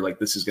competitor, like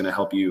this is going to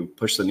help you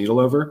push the needle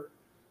over.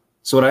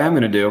 So what I am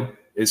going to do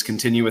is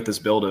continue with this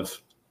build of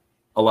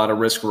a lot of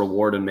risk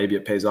reward and maybe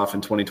it pays off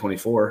in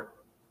 2024.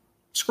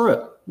 Screw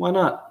it. Why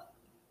not?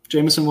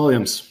 Jameson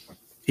Williams.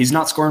 He's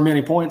not scoring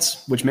many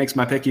points, which makes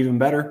my pick even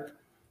better.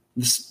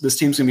 This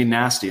team's going to be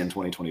nasty in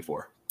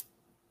 2024.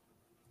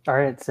 All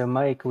right, so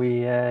Mike,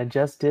 we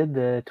just did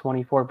the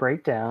 24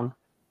 breakdown.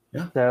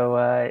 Yeah.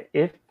 So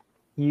if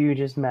you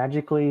just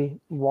magically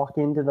walk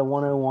into the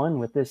 101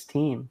 with this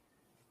team,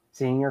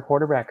 seeing your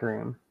quarterback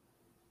room,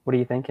 what are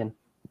you thinking?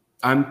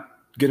 I'm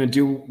going to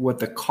do what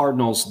the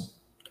Cardinals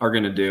are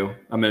going to do.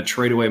 I'm going to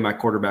trade away my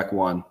quarterback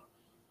one.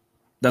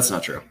 That's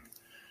not true.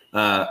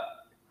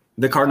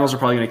 The Cardinals are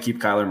probably going to keep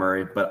Kyler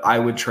Murray, but I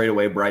would trade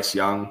away Bryce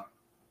Young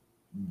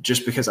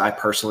just because I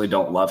personally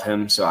don't love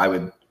him. So I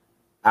would,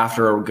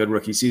 after a good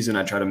rookie season,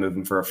 I'd try to move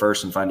him for a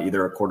first and find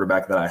either a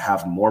quarterback that I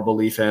have more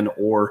belief in,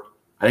 or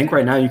I think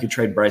right now you could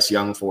trade Bryce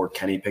Young for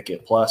Kenny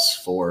Pickett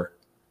plus, for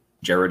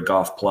Jared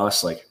Goff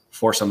plus, like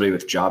for somebody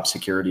with job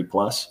security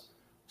plus.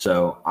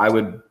 So I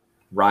would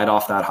ride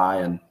off that high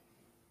and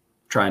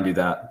try and do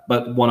that.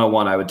 But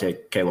 101, I would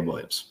take Caleb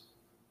Williams.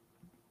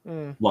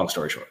 Long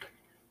story short.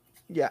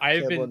 Yeah,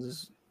 I've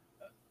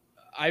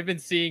been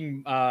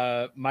seeing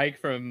Mike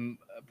from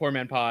Poor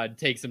Man Pod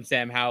take some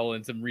Sam Howell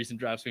in some recent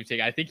drafts we've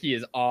taken. I think he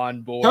is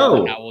on board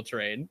the Howell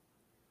train.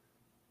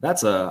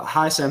 That's a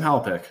high Sam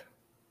Howell pick.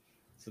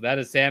 So that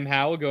is Sam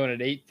Howell going at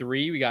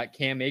 8-3. We got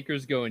Cam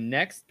Akers going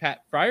next.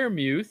 Pat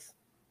Freiermuth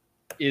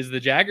is the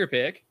Jagger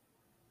pick.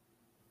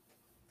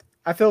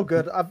 I feel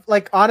good.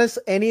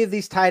 Any of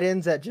these tight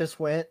ends that just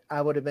went,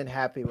 I would have been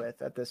happy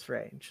with at this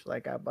range.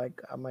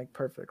 I'm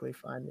perfectly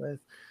fine with.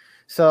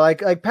 So like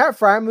Pat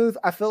Freiermuth,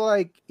 I feel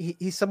like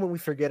he's someone we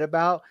forget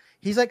about.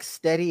 He's like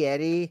steady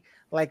Eddie,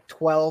 like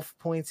 12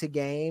 points a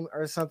game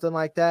or something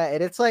like that.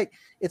 And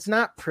it's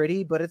not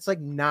pretty, but it's like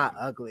not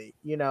ugly.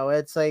 You know,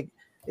 it's like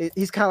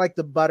he's kind of like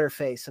the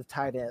butterface of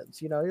tight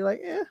ends. You know, you're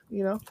like,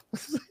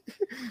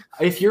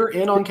 If you're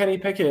in on Kenny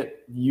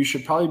Pickett, you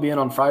should probably be in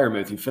on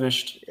Freiermuth. He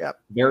finished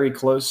very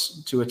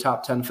close to a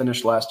top 10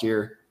 finish last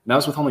year. And that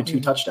was with only 2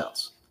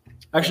 touchdowns.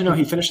 Actually, no,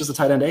 he finished as the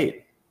tight end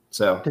 8.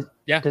 So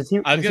does he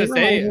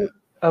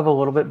of a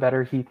little bit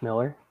better Heath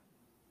Miller?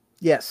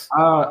 Yes.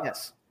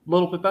 Yes. A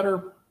little bit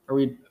better. Are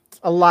we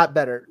a lot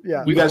better?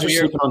 Yeah. You guys are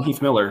sleeping on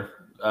Heath Miller.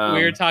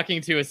 We're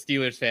talking to a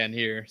Steelers fan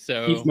here.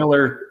 So Heath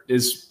Miller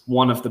is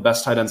one of the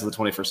best tight ends of the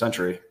 21st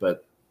century,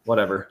 but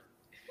whatever.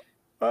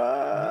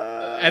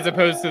 As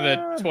opposed to the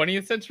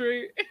 20th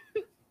century?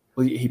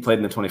 Well, he played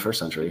in the 21st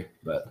century,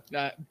 but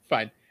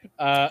fine.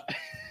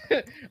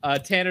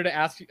 Tanner,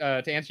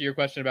 to answer your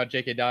question about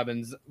J.K.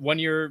 Dobbins, 1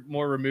 year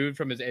more removed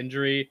from his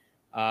injury,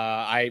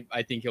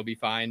 I think he'll be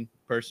fine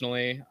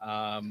personally.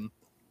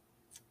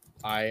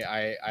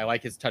 I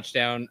like his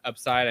touchdown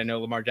upside. I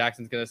know Lamar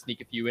Jackson's going to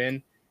sneak a few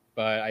in,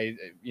 but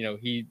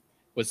he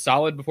was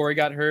solid before he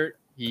got hurt.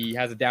 He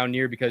has a down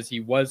year because he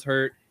was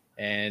hurt,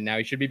 and now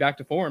he should be back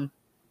to form.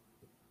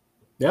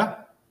 Yeah.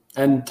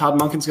 And Todd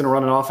Monken's going to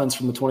run an offense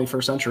from the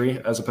 21st century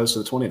as opposed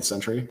to the 20th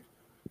century.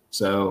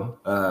 So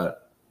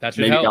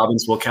maybe help.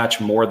 Dobbins will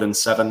catch more than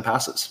 7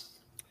 passes.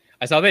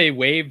 I saw they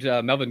waived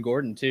Melvin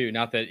Gordon too.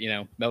 Not that,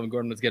 Melvin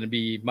Gordon was going to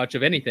be much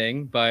of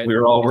anything, but we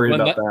were all worried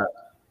about that.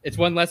 It's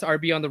one less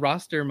RB on the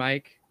roster,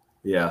 Mike.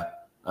 Yeah.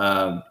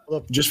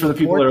 Just for the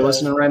people that are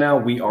listening right now,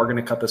 we are going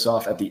to cut this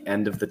off at the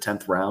end of the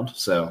 10th round.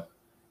 So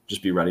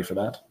just be ready for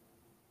that.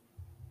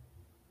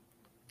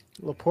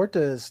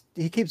 Laporta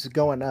he keeps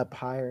going up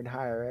higher and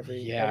higher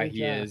every he draft.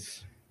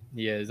 is.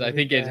 He is. I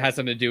think it has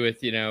something to do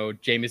with,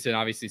 Jameson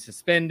obviously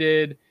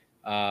suspended.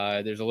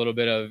 There's a little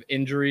bit of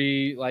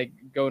injury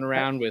going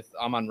around with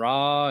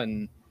Amon-Ra,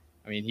 and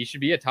I mean he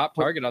should be a top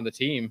target on the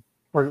team.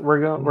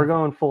 We're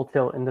going full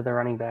tilt into the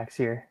running backs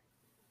here.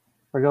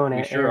 We're going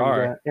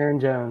Aaron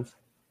Jones.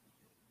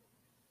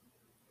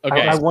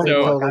 Okay, I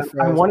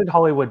wanted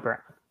Hollywood Brown.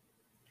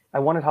 I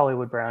wanted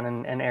Hollywood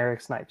Brown, and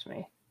Eric sniped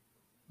me.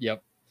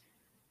 Yep.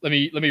 Let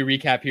me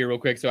recap here real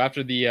quick. So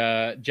after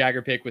the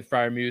Jagger pick with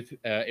Freiermuth,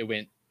 it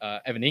went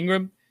Evan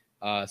Ingram.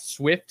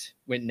 Swift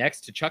went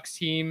next to Chuck's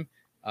team.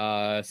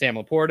 Sam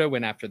Laporta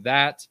went after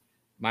that.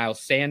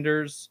 Miles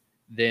Sanders.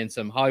 Then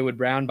some Hollywood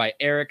Brown by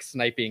Eric,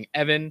 sniping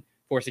Evan,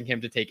 forcing him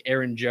to take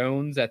Aaron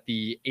Jones at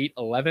the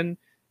 8-11.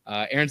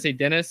 Aaron St.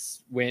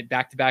 Dennis went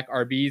back-to-back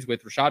RBs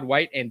with Rashad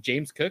White and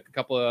James Cook, a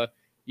couple of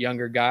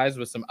younger guys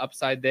with some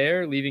upside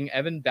there, leaving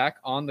Evan back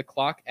on the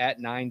clock at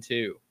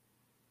 9-2.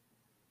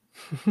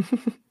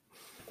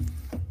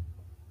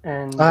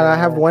 And I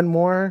have one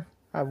more.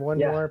 I have one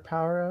more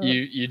power up.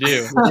 You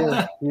do.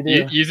 You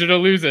do. Use it or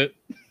lose it.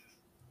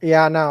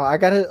 Yeah, no, I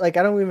got it. I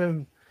don't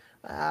even.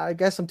 I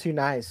guess I'm too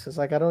nice. It's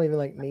I don't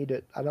even need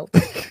it. I don't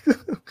think.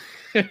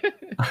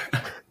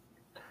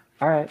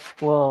 All right.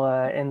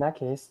 Well, in that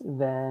case,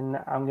 then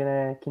I'm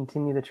gonna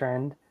continue the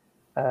trend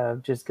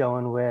of just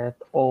going with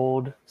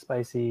old,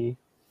 spicy,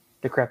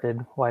 decrepit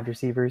wide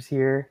receivers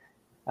here,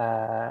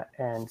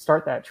 and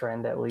start that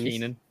trend at least.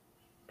 Keenan.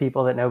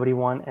 People that nobody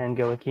want, and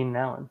go with Keenan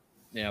Allen.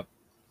 Yep.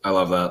 I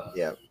love that.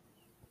 Yep.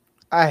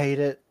 I hate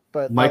it,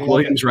 but Mike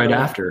Williams right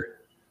after.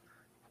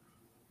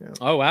 Yeah.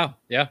 Oh wow.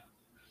 Yeah.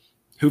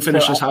 Who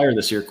finishes higher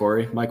this year,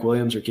 Corey? Mike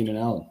Williams or Keenan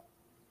Allen?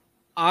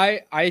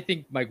 I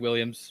think Mike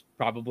Williams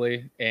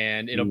probably,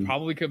 and it'll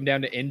probably come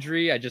down to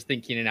injury. I just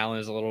think Keenan Allen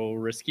is a little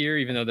riskier,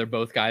 even though they're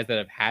both guys that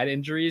have had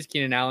injuries.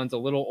 Keenan Allen's a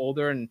little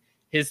older, and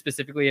his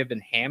specifically have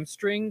been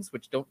hamstrings,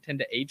 which don't tend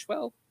to age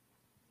well.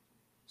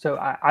 So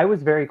I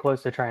was very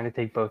close to trying to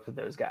take both of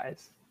those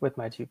guys with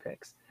my 2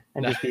 picks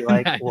and just be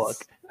like, Nice. Look,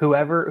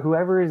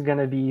 whoever is going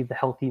to be the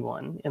healthy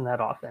one in that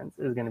offense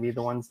is going to be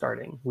the one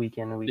starting week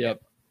in and week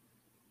out.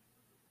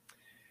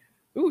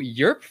 Ooh,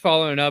 Yerp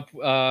following up.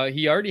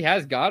 He already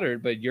has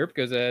Goddard, but Yerp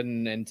goes ahead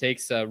and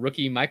takes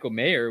rookie Michael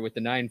Mayer with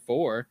the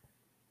 9-4,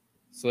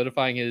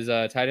 solidifying his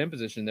tight end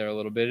position there a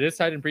little bit. It is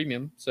tight end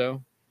premium,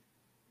 so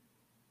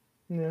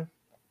yeah.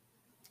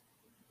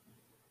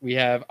 We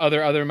have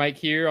other Mike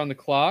here on the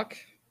clock.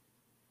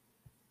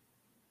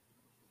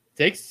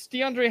 Takes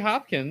DeAndre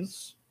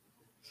Hopkins.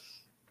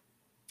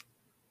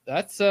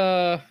 That's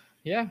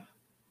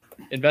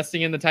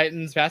investing in the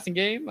Titans passing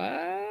game.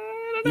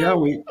 Yeah,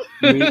 we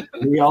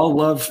all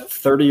love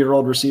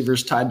 30-year-old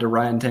receivers tied to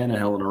Ryan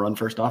Tannehill in a run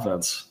first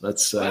offense.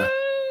 That's okay.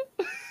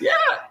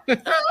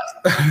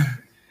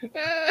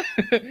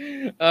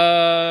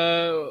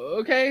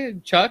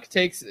 Chuck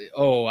takes.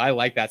 Oh, I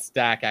like that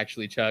stack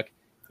actually. Chuck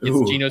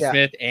gets Geno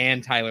Smith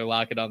and Tyler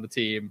Lockett on the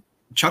team.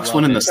 Chuck's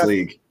winning this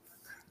league.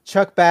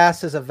 Chuck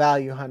Bass is a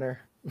value hunter.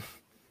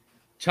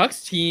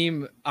 Chuck's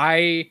team,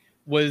 I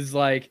was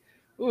like,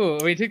 ooh,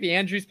 when he took the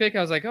Andrews pick,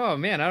 I was like, oh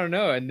man, I don't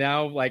know. And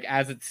now,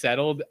 as it's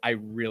settled, I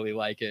really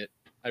like it.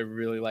 I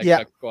really like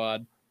Chuck's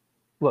squad.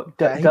 Look,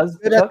 does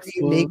Chuck's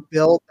unique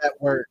build that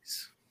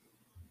works?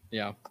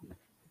 Yeah.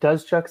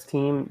 Does Chuck's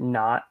team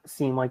not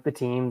seem like the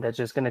team that's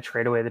just going to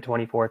trade away the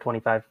 24,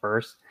 25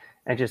 first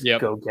and just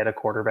go get a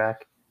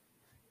quarterback?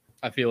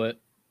 I feel it.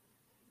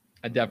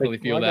 I definitely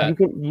feel that.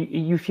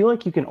 You feel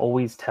like you can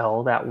always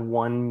tell that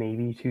one,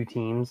 maybe 2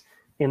 teams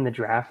in the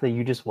draft that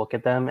you just look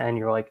at them and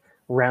you're like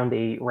round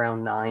 8,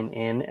 round 9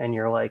 in, and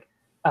you're like,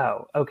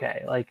 oh,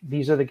 okay.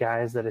 These are the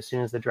guys that as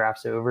soon as the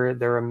draft's over,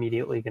 they're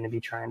immediately going to be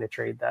trying to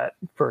trade that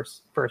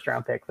first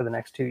round pick for the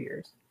next 2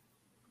 years.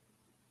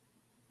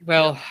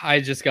 Well, I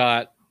just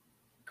got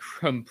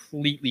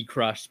completely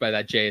crushed by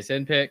that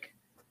JSN pick.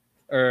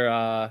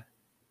 No,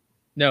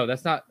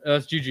 that's not.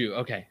 That's Juju.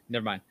 Okay,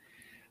 never mind.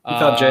 You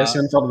thought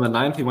JSN fell in the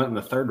 9th? He went in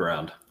the 3rd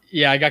round.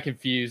 Yeah, I got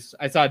confused.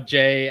 I saw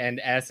J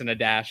and S and a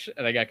dash,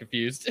 and I got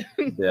confused.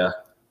 Yeah.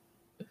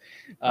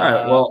 All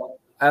right. Well,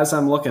 as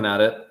I'm looking at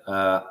it,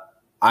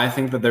 I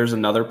think that there's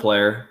another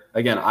player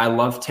again, I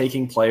love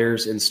taking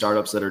players in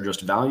startups that are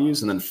just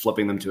values and then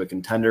flipping them to a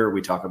contender.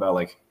 We talk about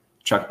like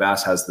Chuck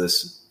Bass has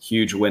this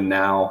huge win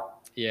now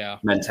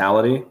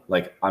mentality.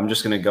 Like, I'm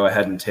just going to go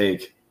ahead and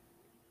take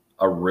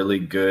a really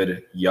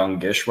good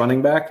youngish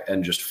running back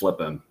and just flip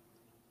him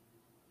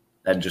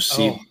and just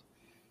see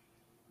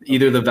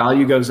either the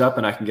value goes up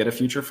and I can get a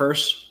future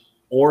first,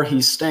 or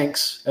he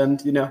stinks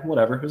and,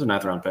 whatever. It was a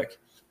 9th round pick.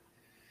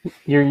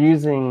 You're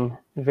using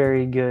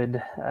very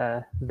good,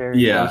 very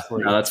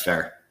loosely. No, that's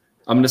fair.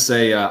 I'm going to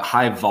say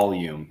high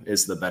volume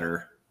is the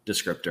better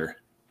descriptor.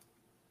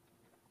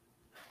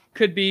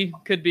 Could be.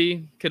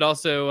 Could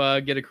also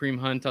get a Kareem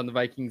Hunt on the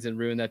Vikings and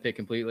ruin that pick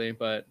completely.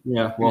 But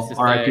yeah, well,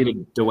 RIP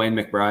to Dwayne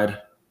McBride.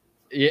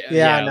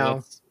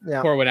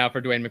 Pour one out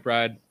for Dwayne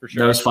McBride for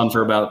sure. That was fun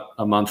for about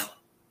a month.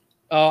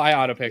 Oh,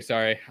 I auto pick,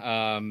 sorry.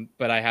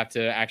 But I have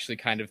to actually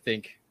kind of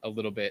think a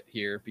little bit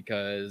here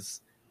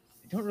because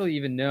I don't really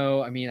even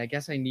know. I mean, I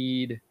guess I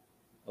need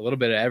a little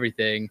bit of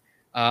everything.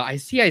 I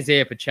see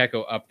Isaiah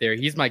Pacheco up there.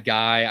 He's my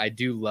guy. I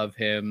do love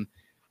him.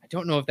 I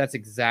don't know if that's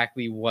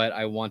exactly what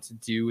I want to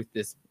do with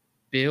this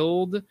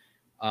build.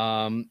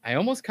 I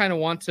almost kind of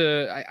want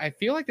to. I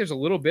feel like there's a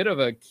little bit of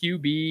a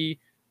QB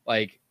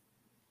like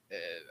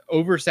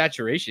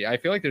oversaturation. I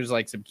feel like there's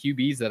like some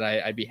QBs that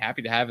I'd be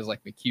happy to have as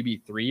like the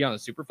QB3 on a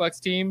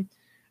Superflex team.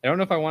 I don't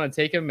know if I want to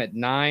take him at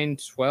 9,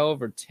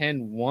 12, or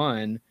 10,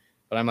 1.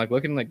 But I'm like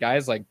looking at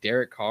guys like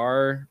Derek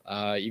Carr,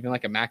 even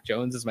like a Mac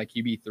Jones is my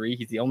QB3.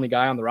 He's the only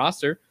guy on the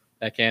roster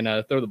that can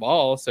throw the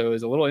ball. So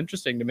it's a little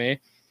interesting to me.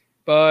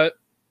 But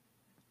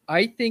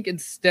I think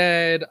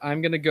instead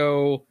I'm going to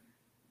go,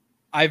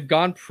 I've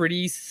gone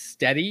pretty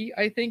steady,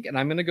 I think, and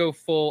I'm going to go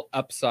full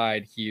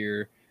upside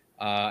here.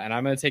 And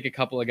I'm going to take a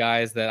couple of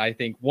guys that I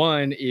think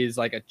one is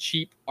like a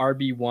cheap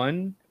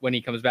RB1 when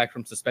he comes back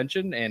from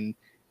suspension and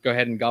go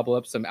ahead and gobble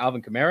up some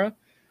Alvin Kamara.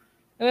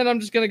 And then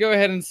I'm just going to go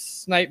ahead and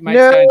snipe Mike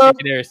Sky and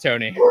Kadarius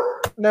Toney.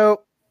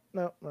 No.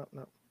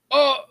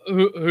 Oh,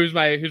 who's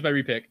my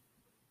repick?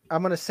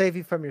 I'm going to save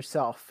you from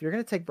yourself. You're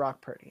going to take Brock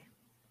Purdy.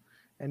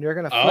 And you're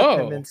going to flip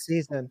him in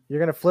season. You're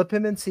going to flip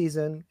him in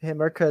season,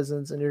 him or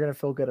Cousins, and you're going to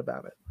feel good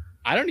about it.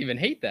 I don't even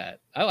hate that.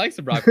 I like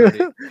some Brock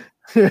Purdy.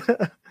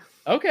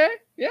 Okay.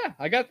 Yeah.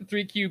 I got the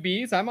 3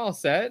 QBs. I'm all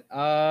set.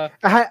 I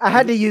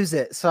had to use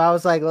it. So I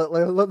was like,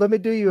 let me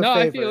do you a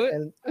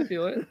favor. I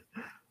feel it.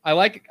 I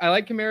like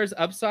Kamara's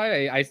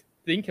upside. I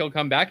think he'll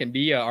come back and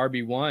be a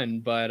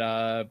RB1,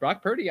 but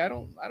Brock Purdy, I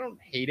don't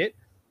hate it.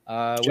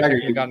 Wish I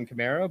could have gotten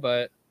Kamara,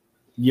 but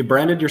you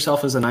branded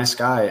yourself as a nice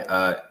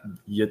guy.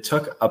 You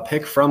took a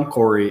pick from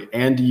Corey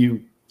and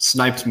you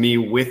sniped me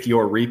with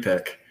your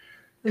repick.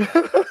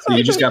 So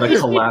you just got a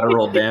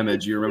collateral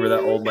damage. You remember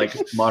that old like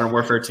Modern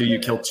Warfare 2? You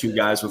killed 2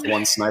 guys with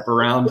 1 sniper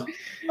round.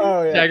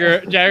 Oh yeah.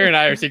 Jagger and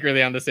I are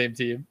secretly on the same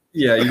team.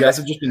 Yeah, you guys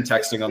have just been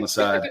texting on the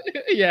side.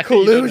 Yeah,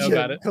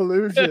 collusion.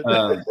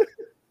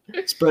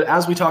 But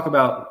as we talk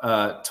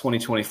about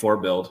 2024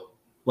 build,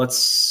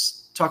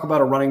 let's talk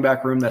about a running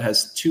back room that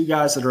has 2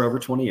 guys that are over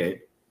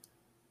 28.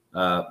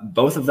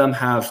 Both of them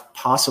have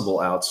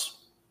possible outs.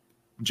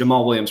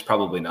 Jamal Williams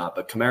probably not,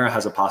 but Kamara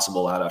has a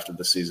possible out after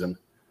this season.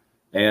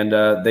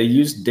 And they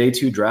used day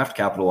 2 draft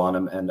capital on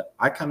him, and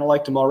I kind of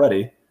liked him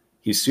already.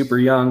 He's super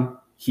young.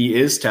 He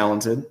is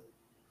talented.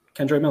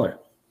 Kendre Miller.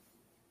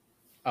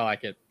 I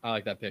like it. I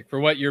like that pick. For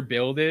what your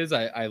build is,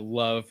 I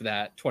love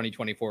that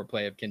 2024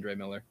 play of Kendre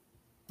Miller.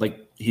 Like,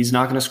 he's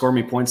not going to score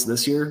me points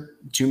this year.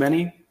 Too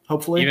many,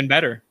 hopefully. Even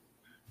better.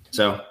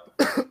 So,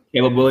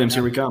 Caleb Williams,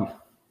 here we come.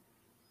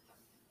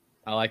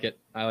 I like it.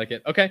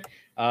 Okay.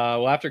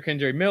 Well, after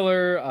Kendre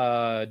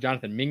Miller,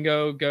 Jonathan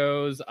Mingo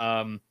goes.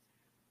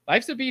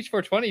 Life's a Beach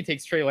 420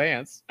 takes Trey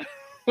Lance,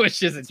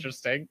 which is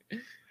interesting.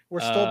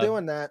 We're still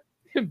doing that.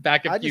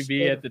 Backup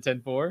QB at the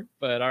 10-4,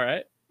 but all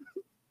right.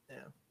 Yeah.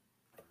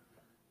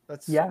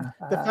 That's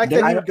the fact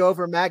that he would go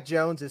over Mac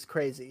Jones is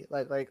crazy.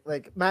 Like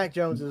Mac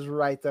Jones is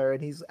right there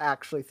and he's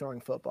actually throwing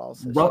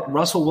footballs.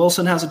 Russell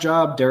Wilson has a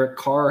job, Derek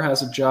Carr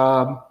has a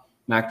job,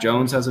 Mac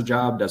Jones has a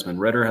job, Desmond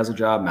Ridder has a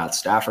job, Matt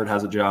Stafford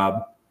has a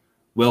job,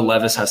 Will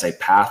Levis has a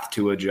path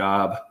to a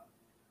job.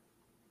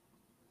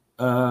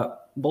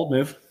 Bold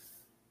move.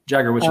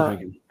 Jagger, what you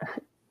thinking?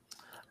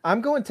 I'm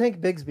going Tank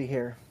Bigsby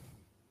here.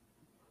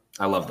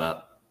 I love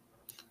that.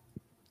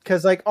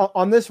 Because like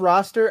on this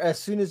roster, as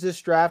soon as this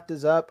draft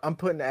is up, I'm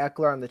putting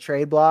Eckler on the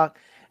trade block,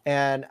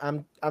 and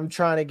I'm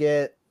trying to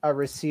get a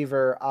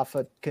receiver off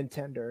a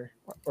contender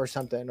or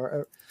something.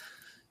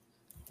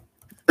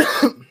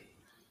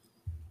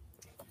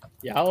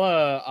 Yeah,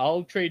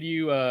 I'll trade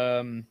you.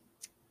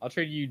 I'll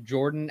trade you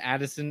Jordan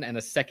Addison and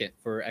a second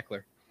for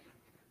Eckler.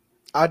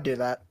 I'd do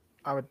that.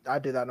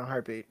 I'd do that in a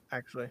heartbeat,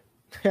 actually.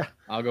 Yeah.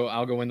 I'll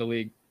go win the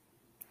league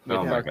with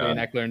Barkley and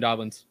Eckler and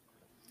Dobbins.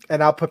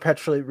 And I'll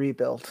perpetually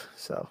rebuild.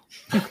 So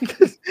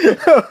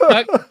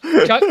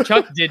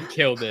Chuck did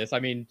kill this. I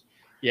mean,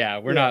 yeah,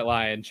 we're not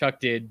lying. Chuck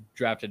did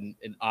draft an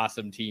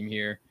awesome team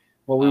here.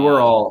 Well, we were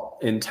all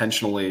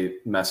intentionally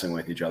messing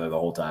with each other the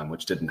whole time,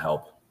 which didn't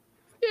help.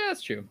 Yeah,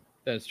 that's true.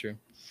 That's true.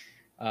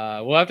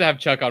 We'll have to have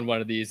Chuck on one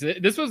of these.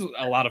 This was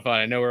a lot of fun.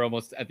 I know we're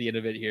almost at the end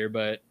of it here,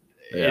 but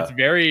it's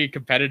very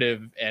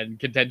competitive and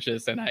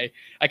contentious, and I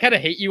kind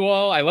of hate you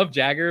all. I love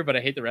Jagger, but I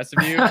hate the rest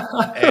of you,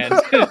 and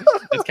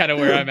that's kind of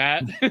where I'm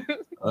at.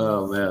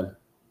 Oh man.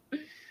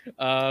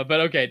 But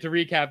okay, to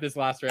recap this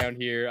last round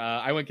here,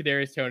 I went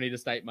Kadarius Toney to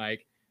snipe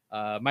Mike.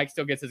 Mike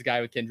still gets his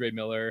guy with Kendre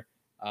Miller.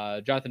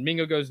 Jonathan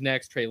Mingo goes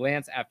next. Trey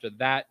Lance after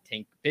that.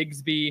 Tank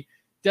Bigsby,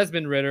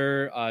 Desmond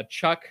Ritter,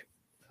 Chuck.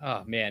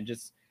 Oh man,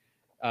 just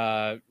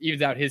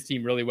evens out his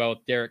team really well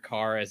with Derek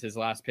Carr as his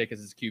last pick as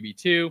his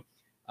QB2.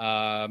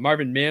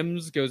 Marvin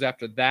Mims goes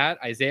after that.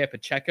 Isaiah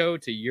Pacheco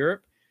to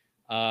Europe.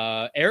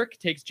 Eric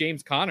takes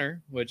James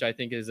Conner, which I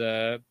think is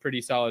a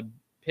pretty solid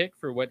pick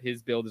for what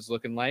his build is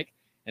looking like.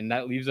 And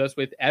that leaves us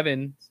with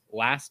Evan's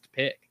last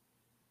pick.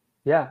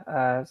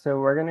 Yeah, so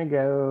we're going to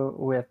go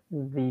with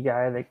the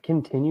guy that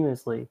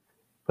continuously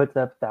puts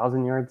up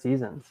 1,000-yard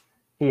seasons.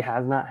 He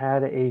has not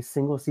had a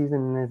single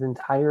season in his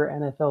entire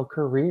NFL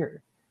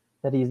career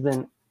that he's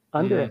been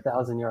under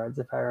 1,000 yards,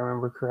 if I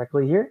remember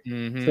correctly here.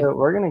 Mm-hmm. So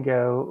we're going to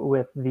go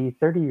with the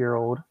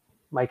 30-year-old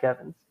Mike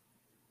Evans.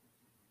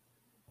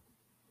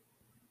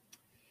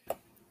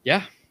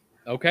 Yeah.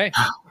 Okay.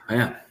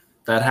 Man,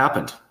 that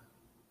happened.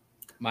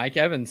 Mike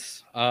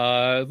Evans.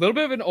 A little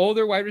bit of an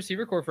older wide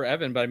receiver core for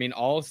Evan, but I mean,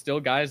 all still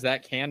guys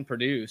that can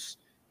produce.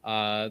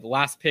 The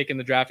last pick in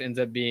the draft ends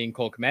up being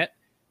Cole Kmet.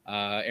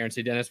 Aaron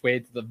C. Dennis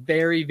waited to the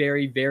very,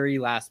 very, very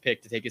last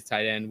pick to take his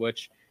tight end,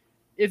 which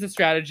is a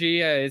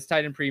strategy. It's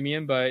tight end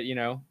premium, but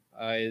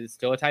it's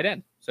still a tight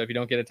end. So if you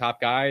don't get a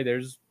top guy,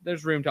 there's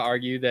room to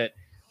argue that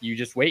you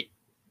just wait.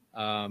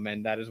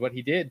 And that is what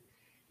he did.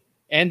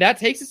 And that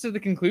takes us to the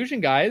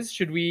conclusion, guys.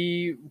 Should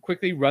we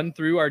quickly run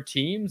through our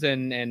teams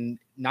and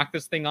knock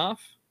this thing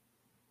off?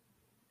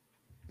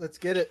 Let's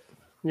get it.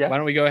 Yeah. Why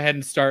don't we go ahead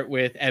and start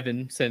with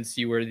Evan, since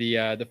you were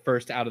the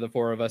first out of the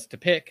four of us to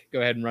pick.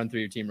 Go ahead and run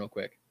through your team real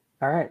quick.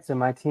 All right, so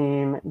my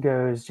team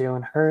goes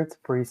Jalen Hurts,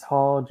 Breece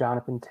Hall,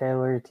 Jonathan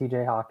Taylor,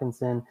 TJ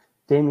Hawkinson,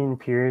 Damian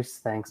Pierce.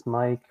 Thanks,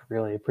 Mike.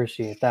 Really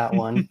appreciate that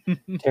one.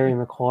 Terry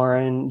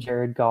McLaurin,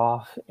 Jared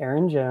Goff,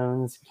 Aaron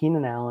Jones,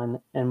 Keenan Allen,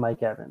 and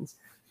Mike Evans.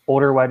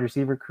 Older wide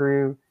receiver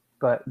crew,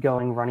 but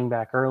going running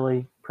back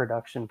early.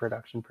 Production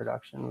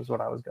was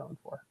what I was going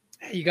for.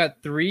 You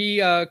got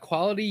three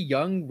quality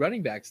young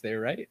running backs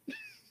there, right?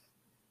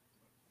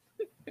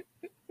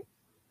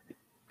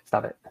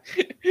 Stop it.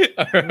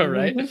 All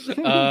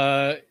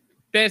right.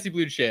 Fantasy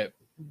Blue Chip.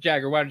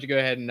 Jagger, why don't you go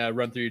ahead and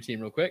run through your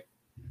team real quick?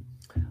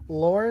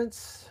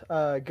 Lawrence,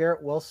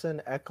 Garrett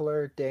Wilson,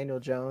 Eckler, Daniel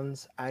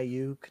Jones,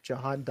 Ayuk,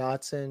 Jahan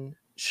Dotson,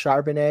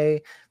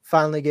 Charbonnet,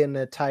 finally getting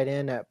a tight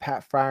end at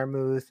Pat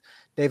Freiermuth,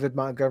 David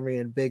Montgomery,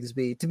 and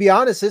Bigsby. To be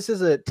honest, this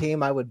is a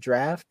team I would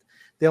draft.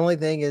 The only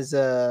thing is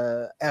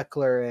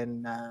Eckler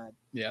and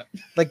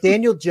like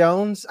Daniel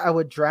Jones I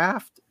would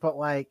draft, but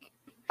like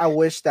I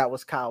wish that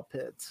was Kyle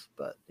Pitts,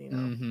 but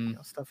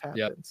stuff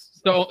happens.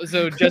 Yep.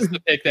 So just the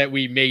pick that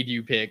we made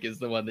you pick is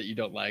the one that you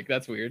don't like.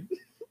 That's weird.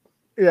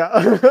 Yeah.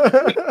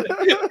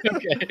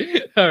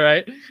 Okay. All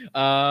right.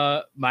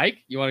 Mike,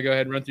 you want to go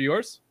ahead and run through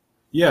yours?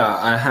 Yeah,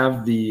 I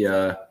have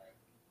the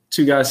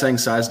two guys saying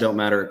size don't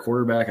matter at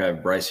quarterback. I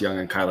have Bryce Young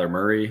and Kyler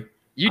Murray.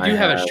 You do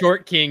have a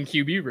short king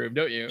QB room,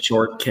 don't you?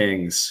 Short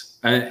kings.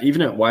 And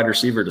even at wide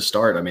receiver to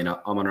start, I mean,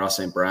 Amon-Ra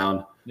St.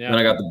 Brown. Yeah. Then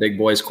I got the big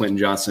boys, Quentin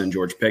Johnson and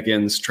George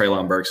Pickens,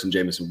 Treylon Burks and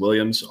Jamison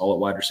Williams, all at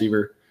wide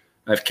receiver.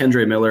 I have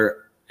Kendre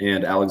Miller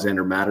and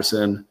Alexander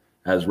Madison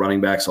as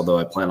running backs, although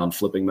I plan on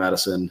flipping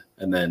Madison.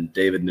 And then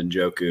David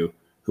Njoku,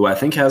 who I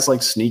think has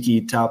like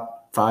sneaky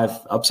top 5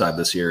 upside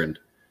this year and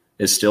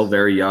is still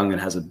very young and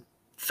has a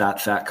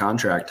fat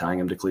contract tying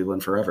him to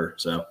Cleveland forever.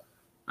 So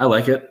I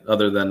like it,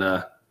 other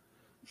than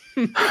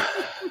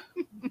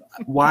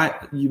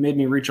why you made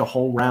me reach a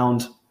whole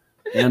round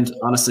and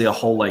honestly a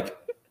whole like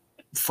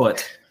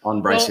foot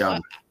on Bryce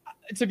Young.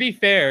 To be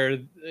fair,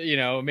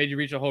 it made you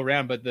reach a whole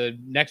round, but the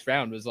next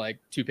round was like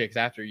 2 picks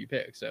after you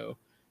picked, so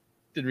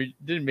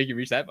didn't make you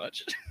reach that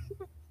much.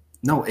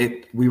 No,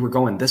 we were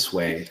going this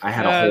way. I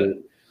had a whole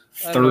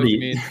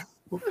 30.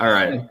 All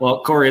right.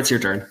 Well, Corey, it's your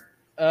turn.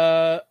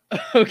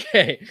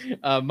 Okay.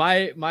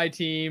 My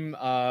team,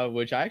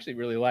 which I actually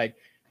really like,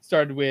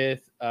 started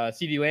with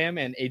CeeDee Lamb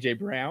and AJ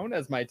Brown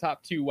as my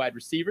top 2 wide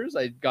receivers.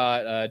 I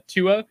got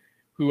Tua,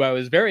 who I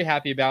was very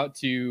happy about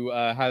to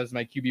have as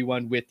my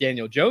QB1 with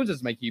Daniel Jones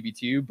as my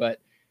QB2, but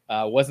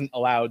wasn't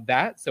allowed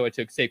that. So I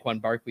took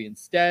Saquon Barkley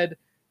instead.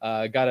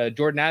 Got a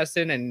Jordan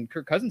Addison and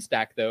Kirk Cousins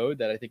stack, though,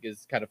 that I think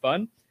is kind of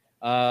fun.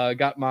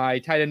 Got my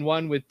tight end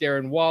 1 with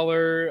Darren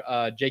Waller.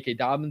 J.K.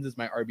 Dobbins is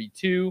my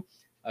RB2.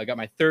 Got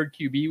my 3rd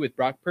QB with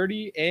Brock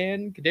Purdy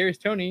and Kadarius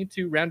Toney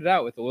to round it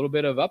out with a little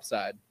bit of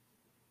upside.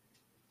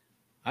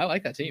 I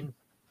like that team.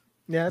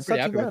 Yeah, it's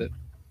not too bad.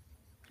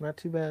 Not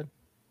too bad.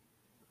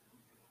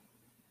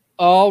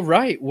 All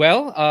right.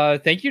 Well,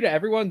 thank you to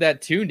everyone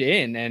that tuned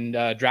in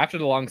and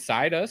drafted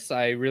alongside us.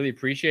 I really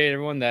appreciate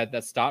everyone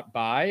that stopped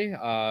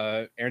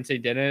by. Aaron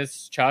St.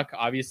 Dennis, Chuck,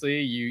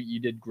 obviously, you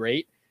did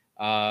great.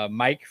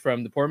 Mike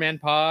from the Poor Man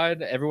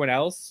Pod, everyone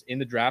else in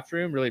the draft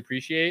room, really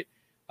appreciate.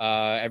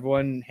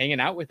 everyone hanging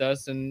out with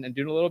us and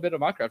doing a little bit of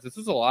mock drafts. This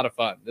is a lot of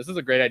fun. This is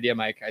a great idea,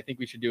 Mike. I think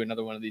we should do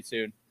another one of these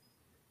soon.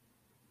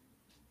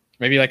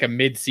 Maybe like a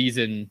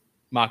mid-season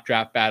mock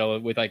draft battle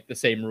with like the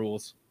same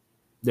rules.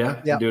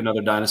 Yeah. Do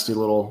another Dynasty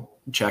little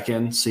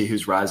check-in, see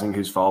who's rising,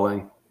 who's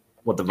falling,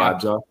 what the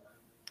vibes are.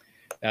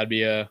 That'd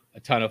be a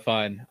ton of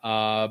fun.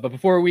 But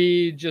before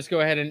we just go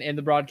ahead and end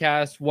the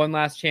broadcast, one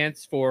last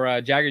chance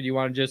for Jagger. Do you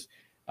want to just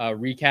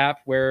recap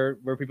where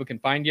people can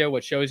find you,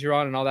 what shows you're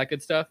on, and all that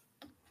good stuff?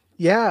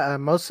 Yeah,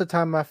 most of the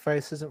time my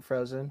face isn't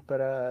frozen,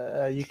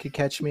 but you could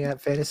catch me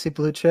at Fantasy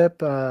Blue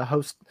Chip, where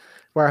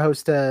I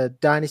host a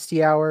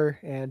Dynasty Hour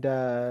and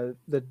the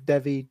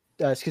Dynasty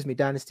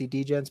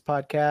Degens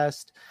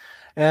podcast.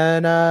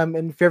 And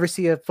if you ever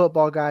see a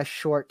football guy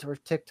short or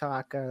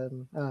TikTok,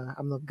 I'm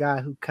the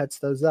guy who cuts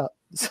those up.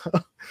 So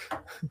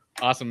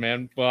awesome,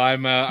 man. Well,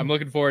 I'm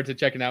looking forward to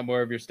checking out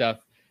more of your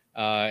stuff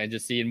and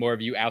just seeing more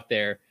of you out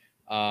there.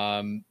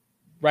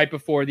 Right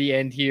before the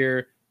end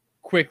here,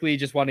 quickly,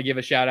 just want to give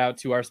a shout out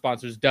to our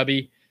sponsors,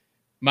 Dubby.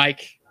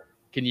 Mike,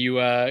 can you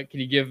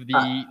give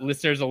the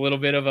listeners a little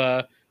bit of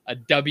a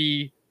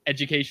Dubby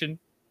education?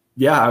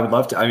 Yeah, I would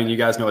love to. I mean, you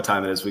guys know what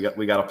time it is. We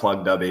got to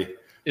plug Dubby.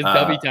 It's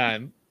Dubby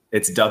time.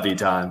 It's Dubby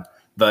time.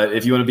 But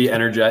if you want to be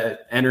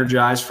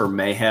energized for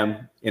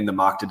mayhem in the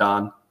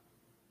MOCKTAGON,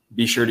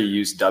 be sure to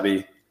use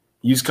Dubby.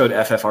 Use code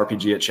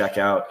FFRPG at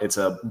checkout. It's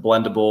a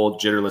blendable,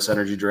 jitterless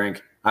energy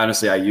drink.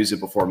 Honestly, I use it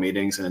before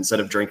meetings, and instead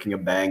of drinking a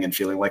bang and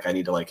feeling like I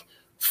need to like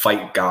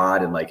fight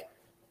God and like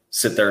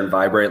sit there and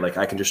vibrate, like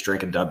I can just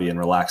drink a Dubby and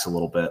relax a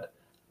little bit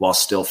while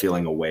still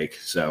feeling awake.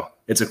 So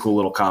it's a cool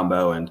little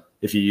combo. And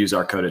if you use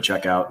our code at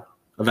checkout,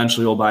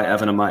 eventually we'll buy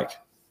Evan a mic.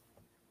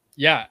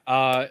 Yeah.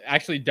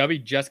 Actually,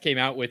 Dubby just came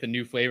out with a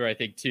new flavor, I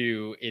think,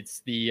 too.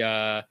 It's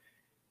the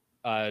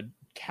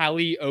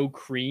Cali O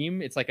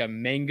cream. It's like a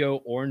mango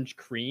orange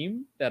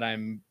cream that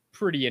I'm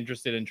pretty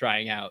interested in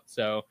trying out.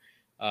 So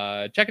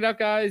check it out,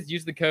 guys.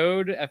 Use the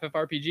code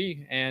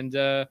FFRPG. And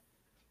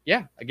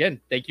yeah,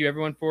 again, thank you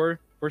everyone for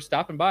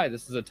stopping by.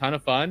 This is a ton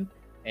of fun,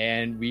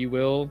 and we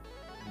will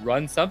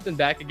run something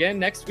back again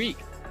next week.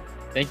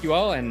 Thank you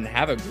all and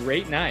have a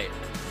great night.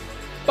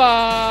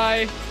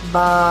 Bye.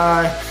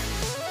 Bye.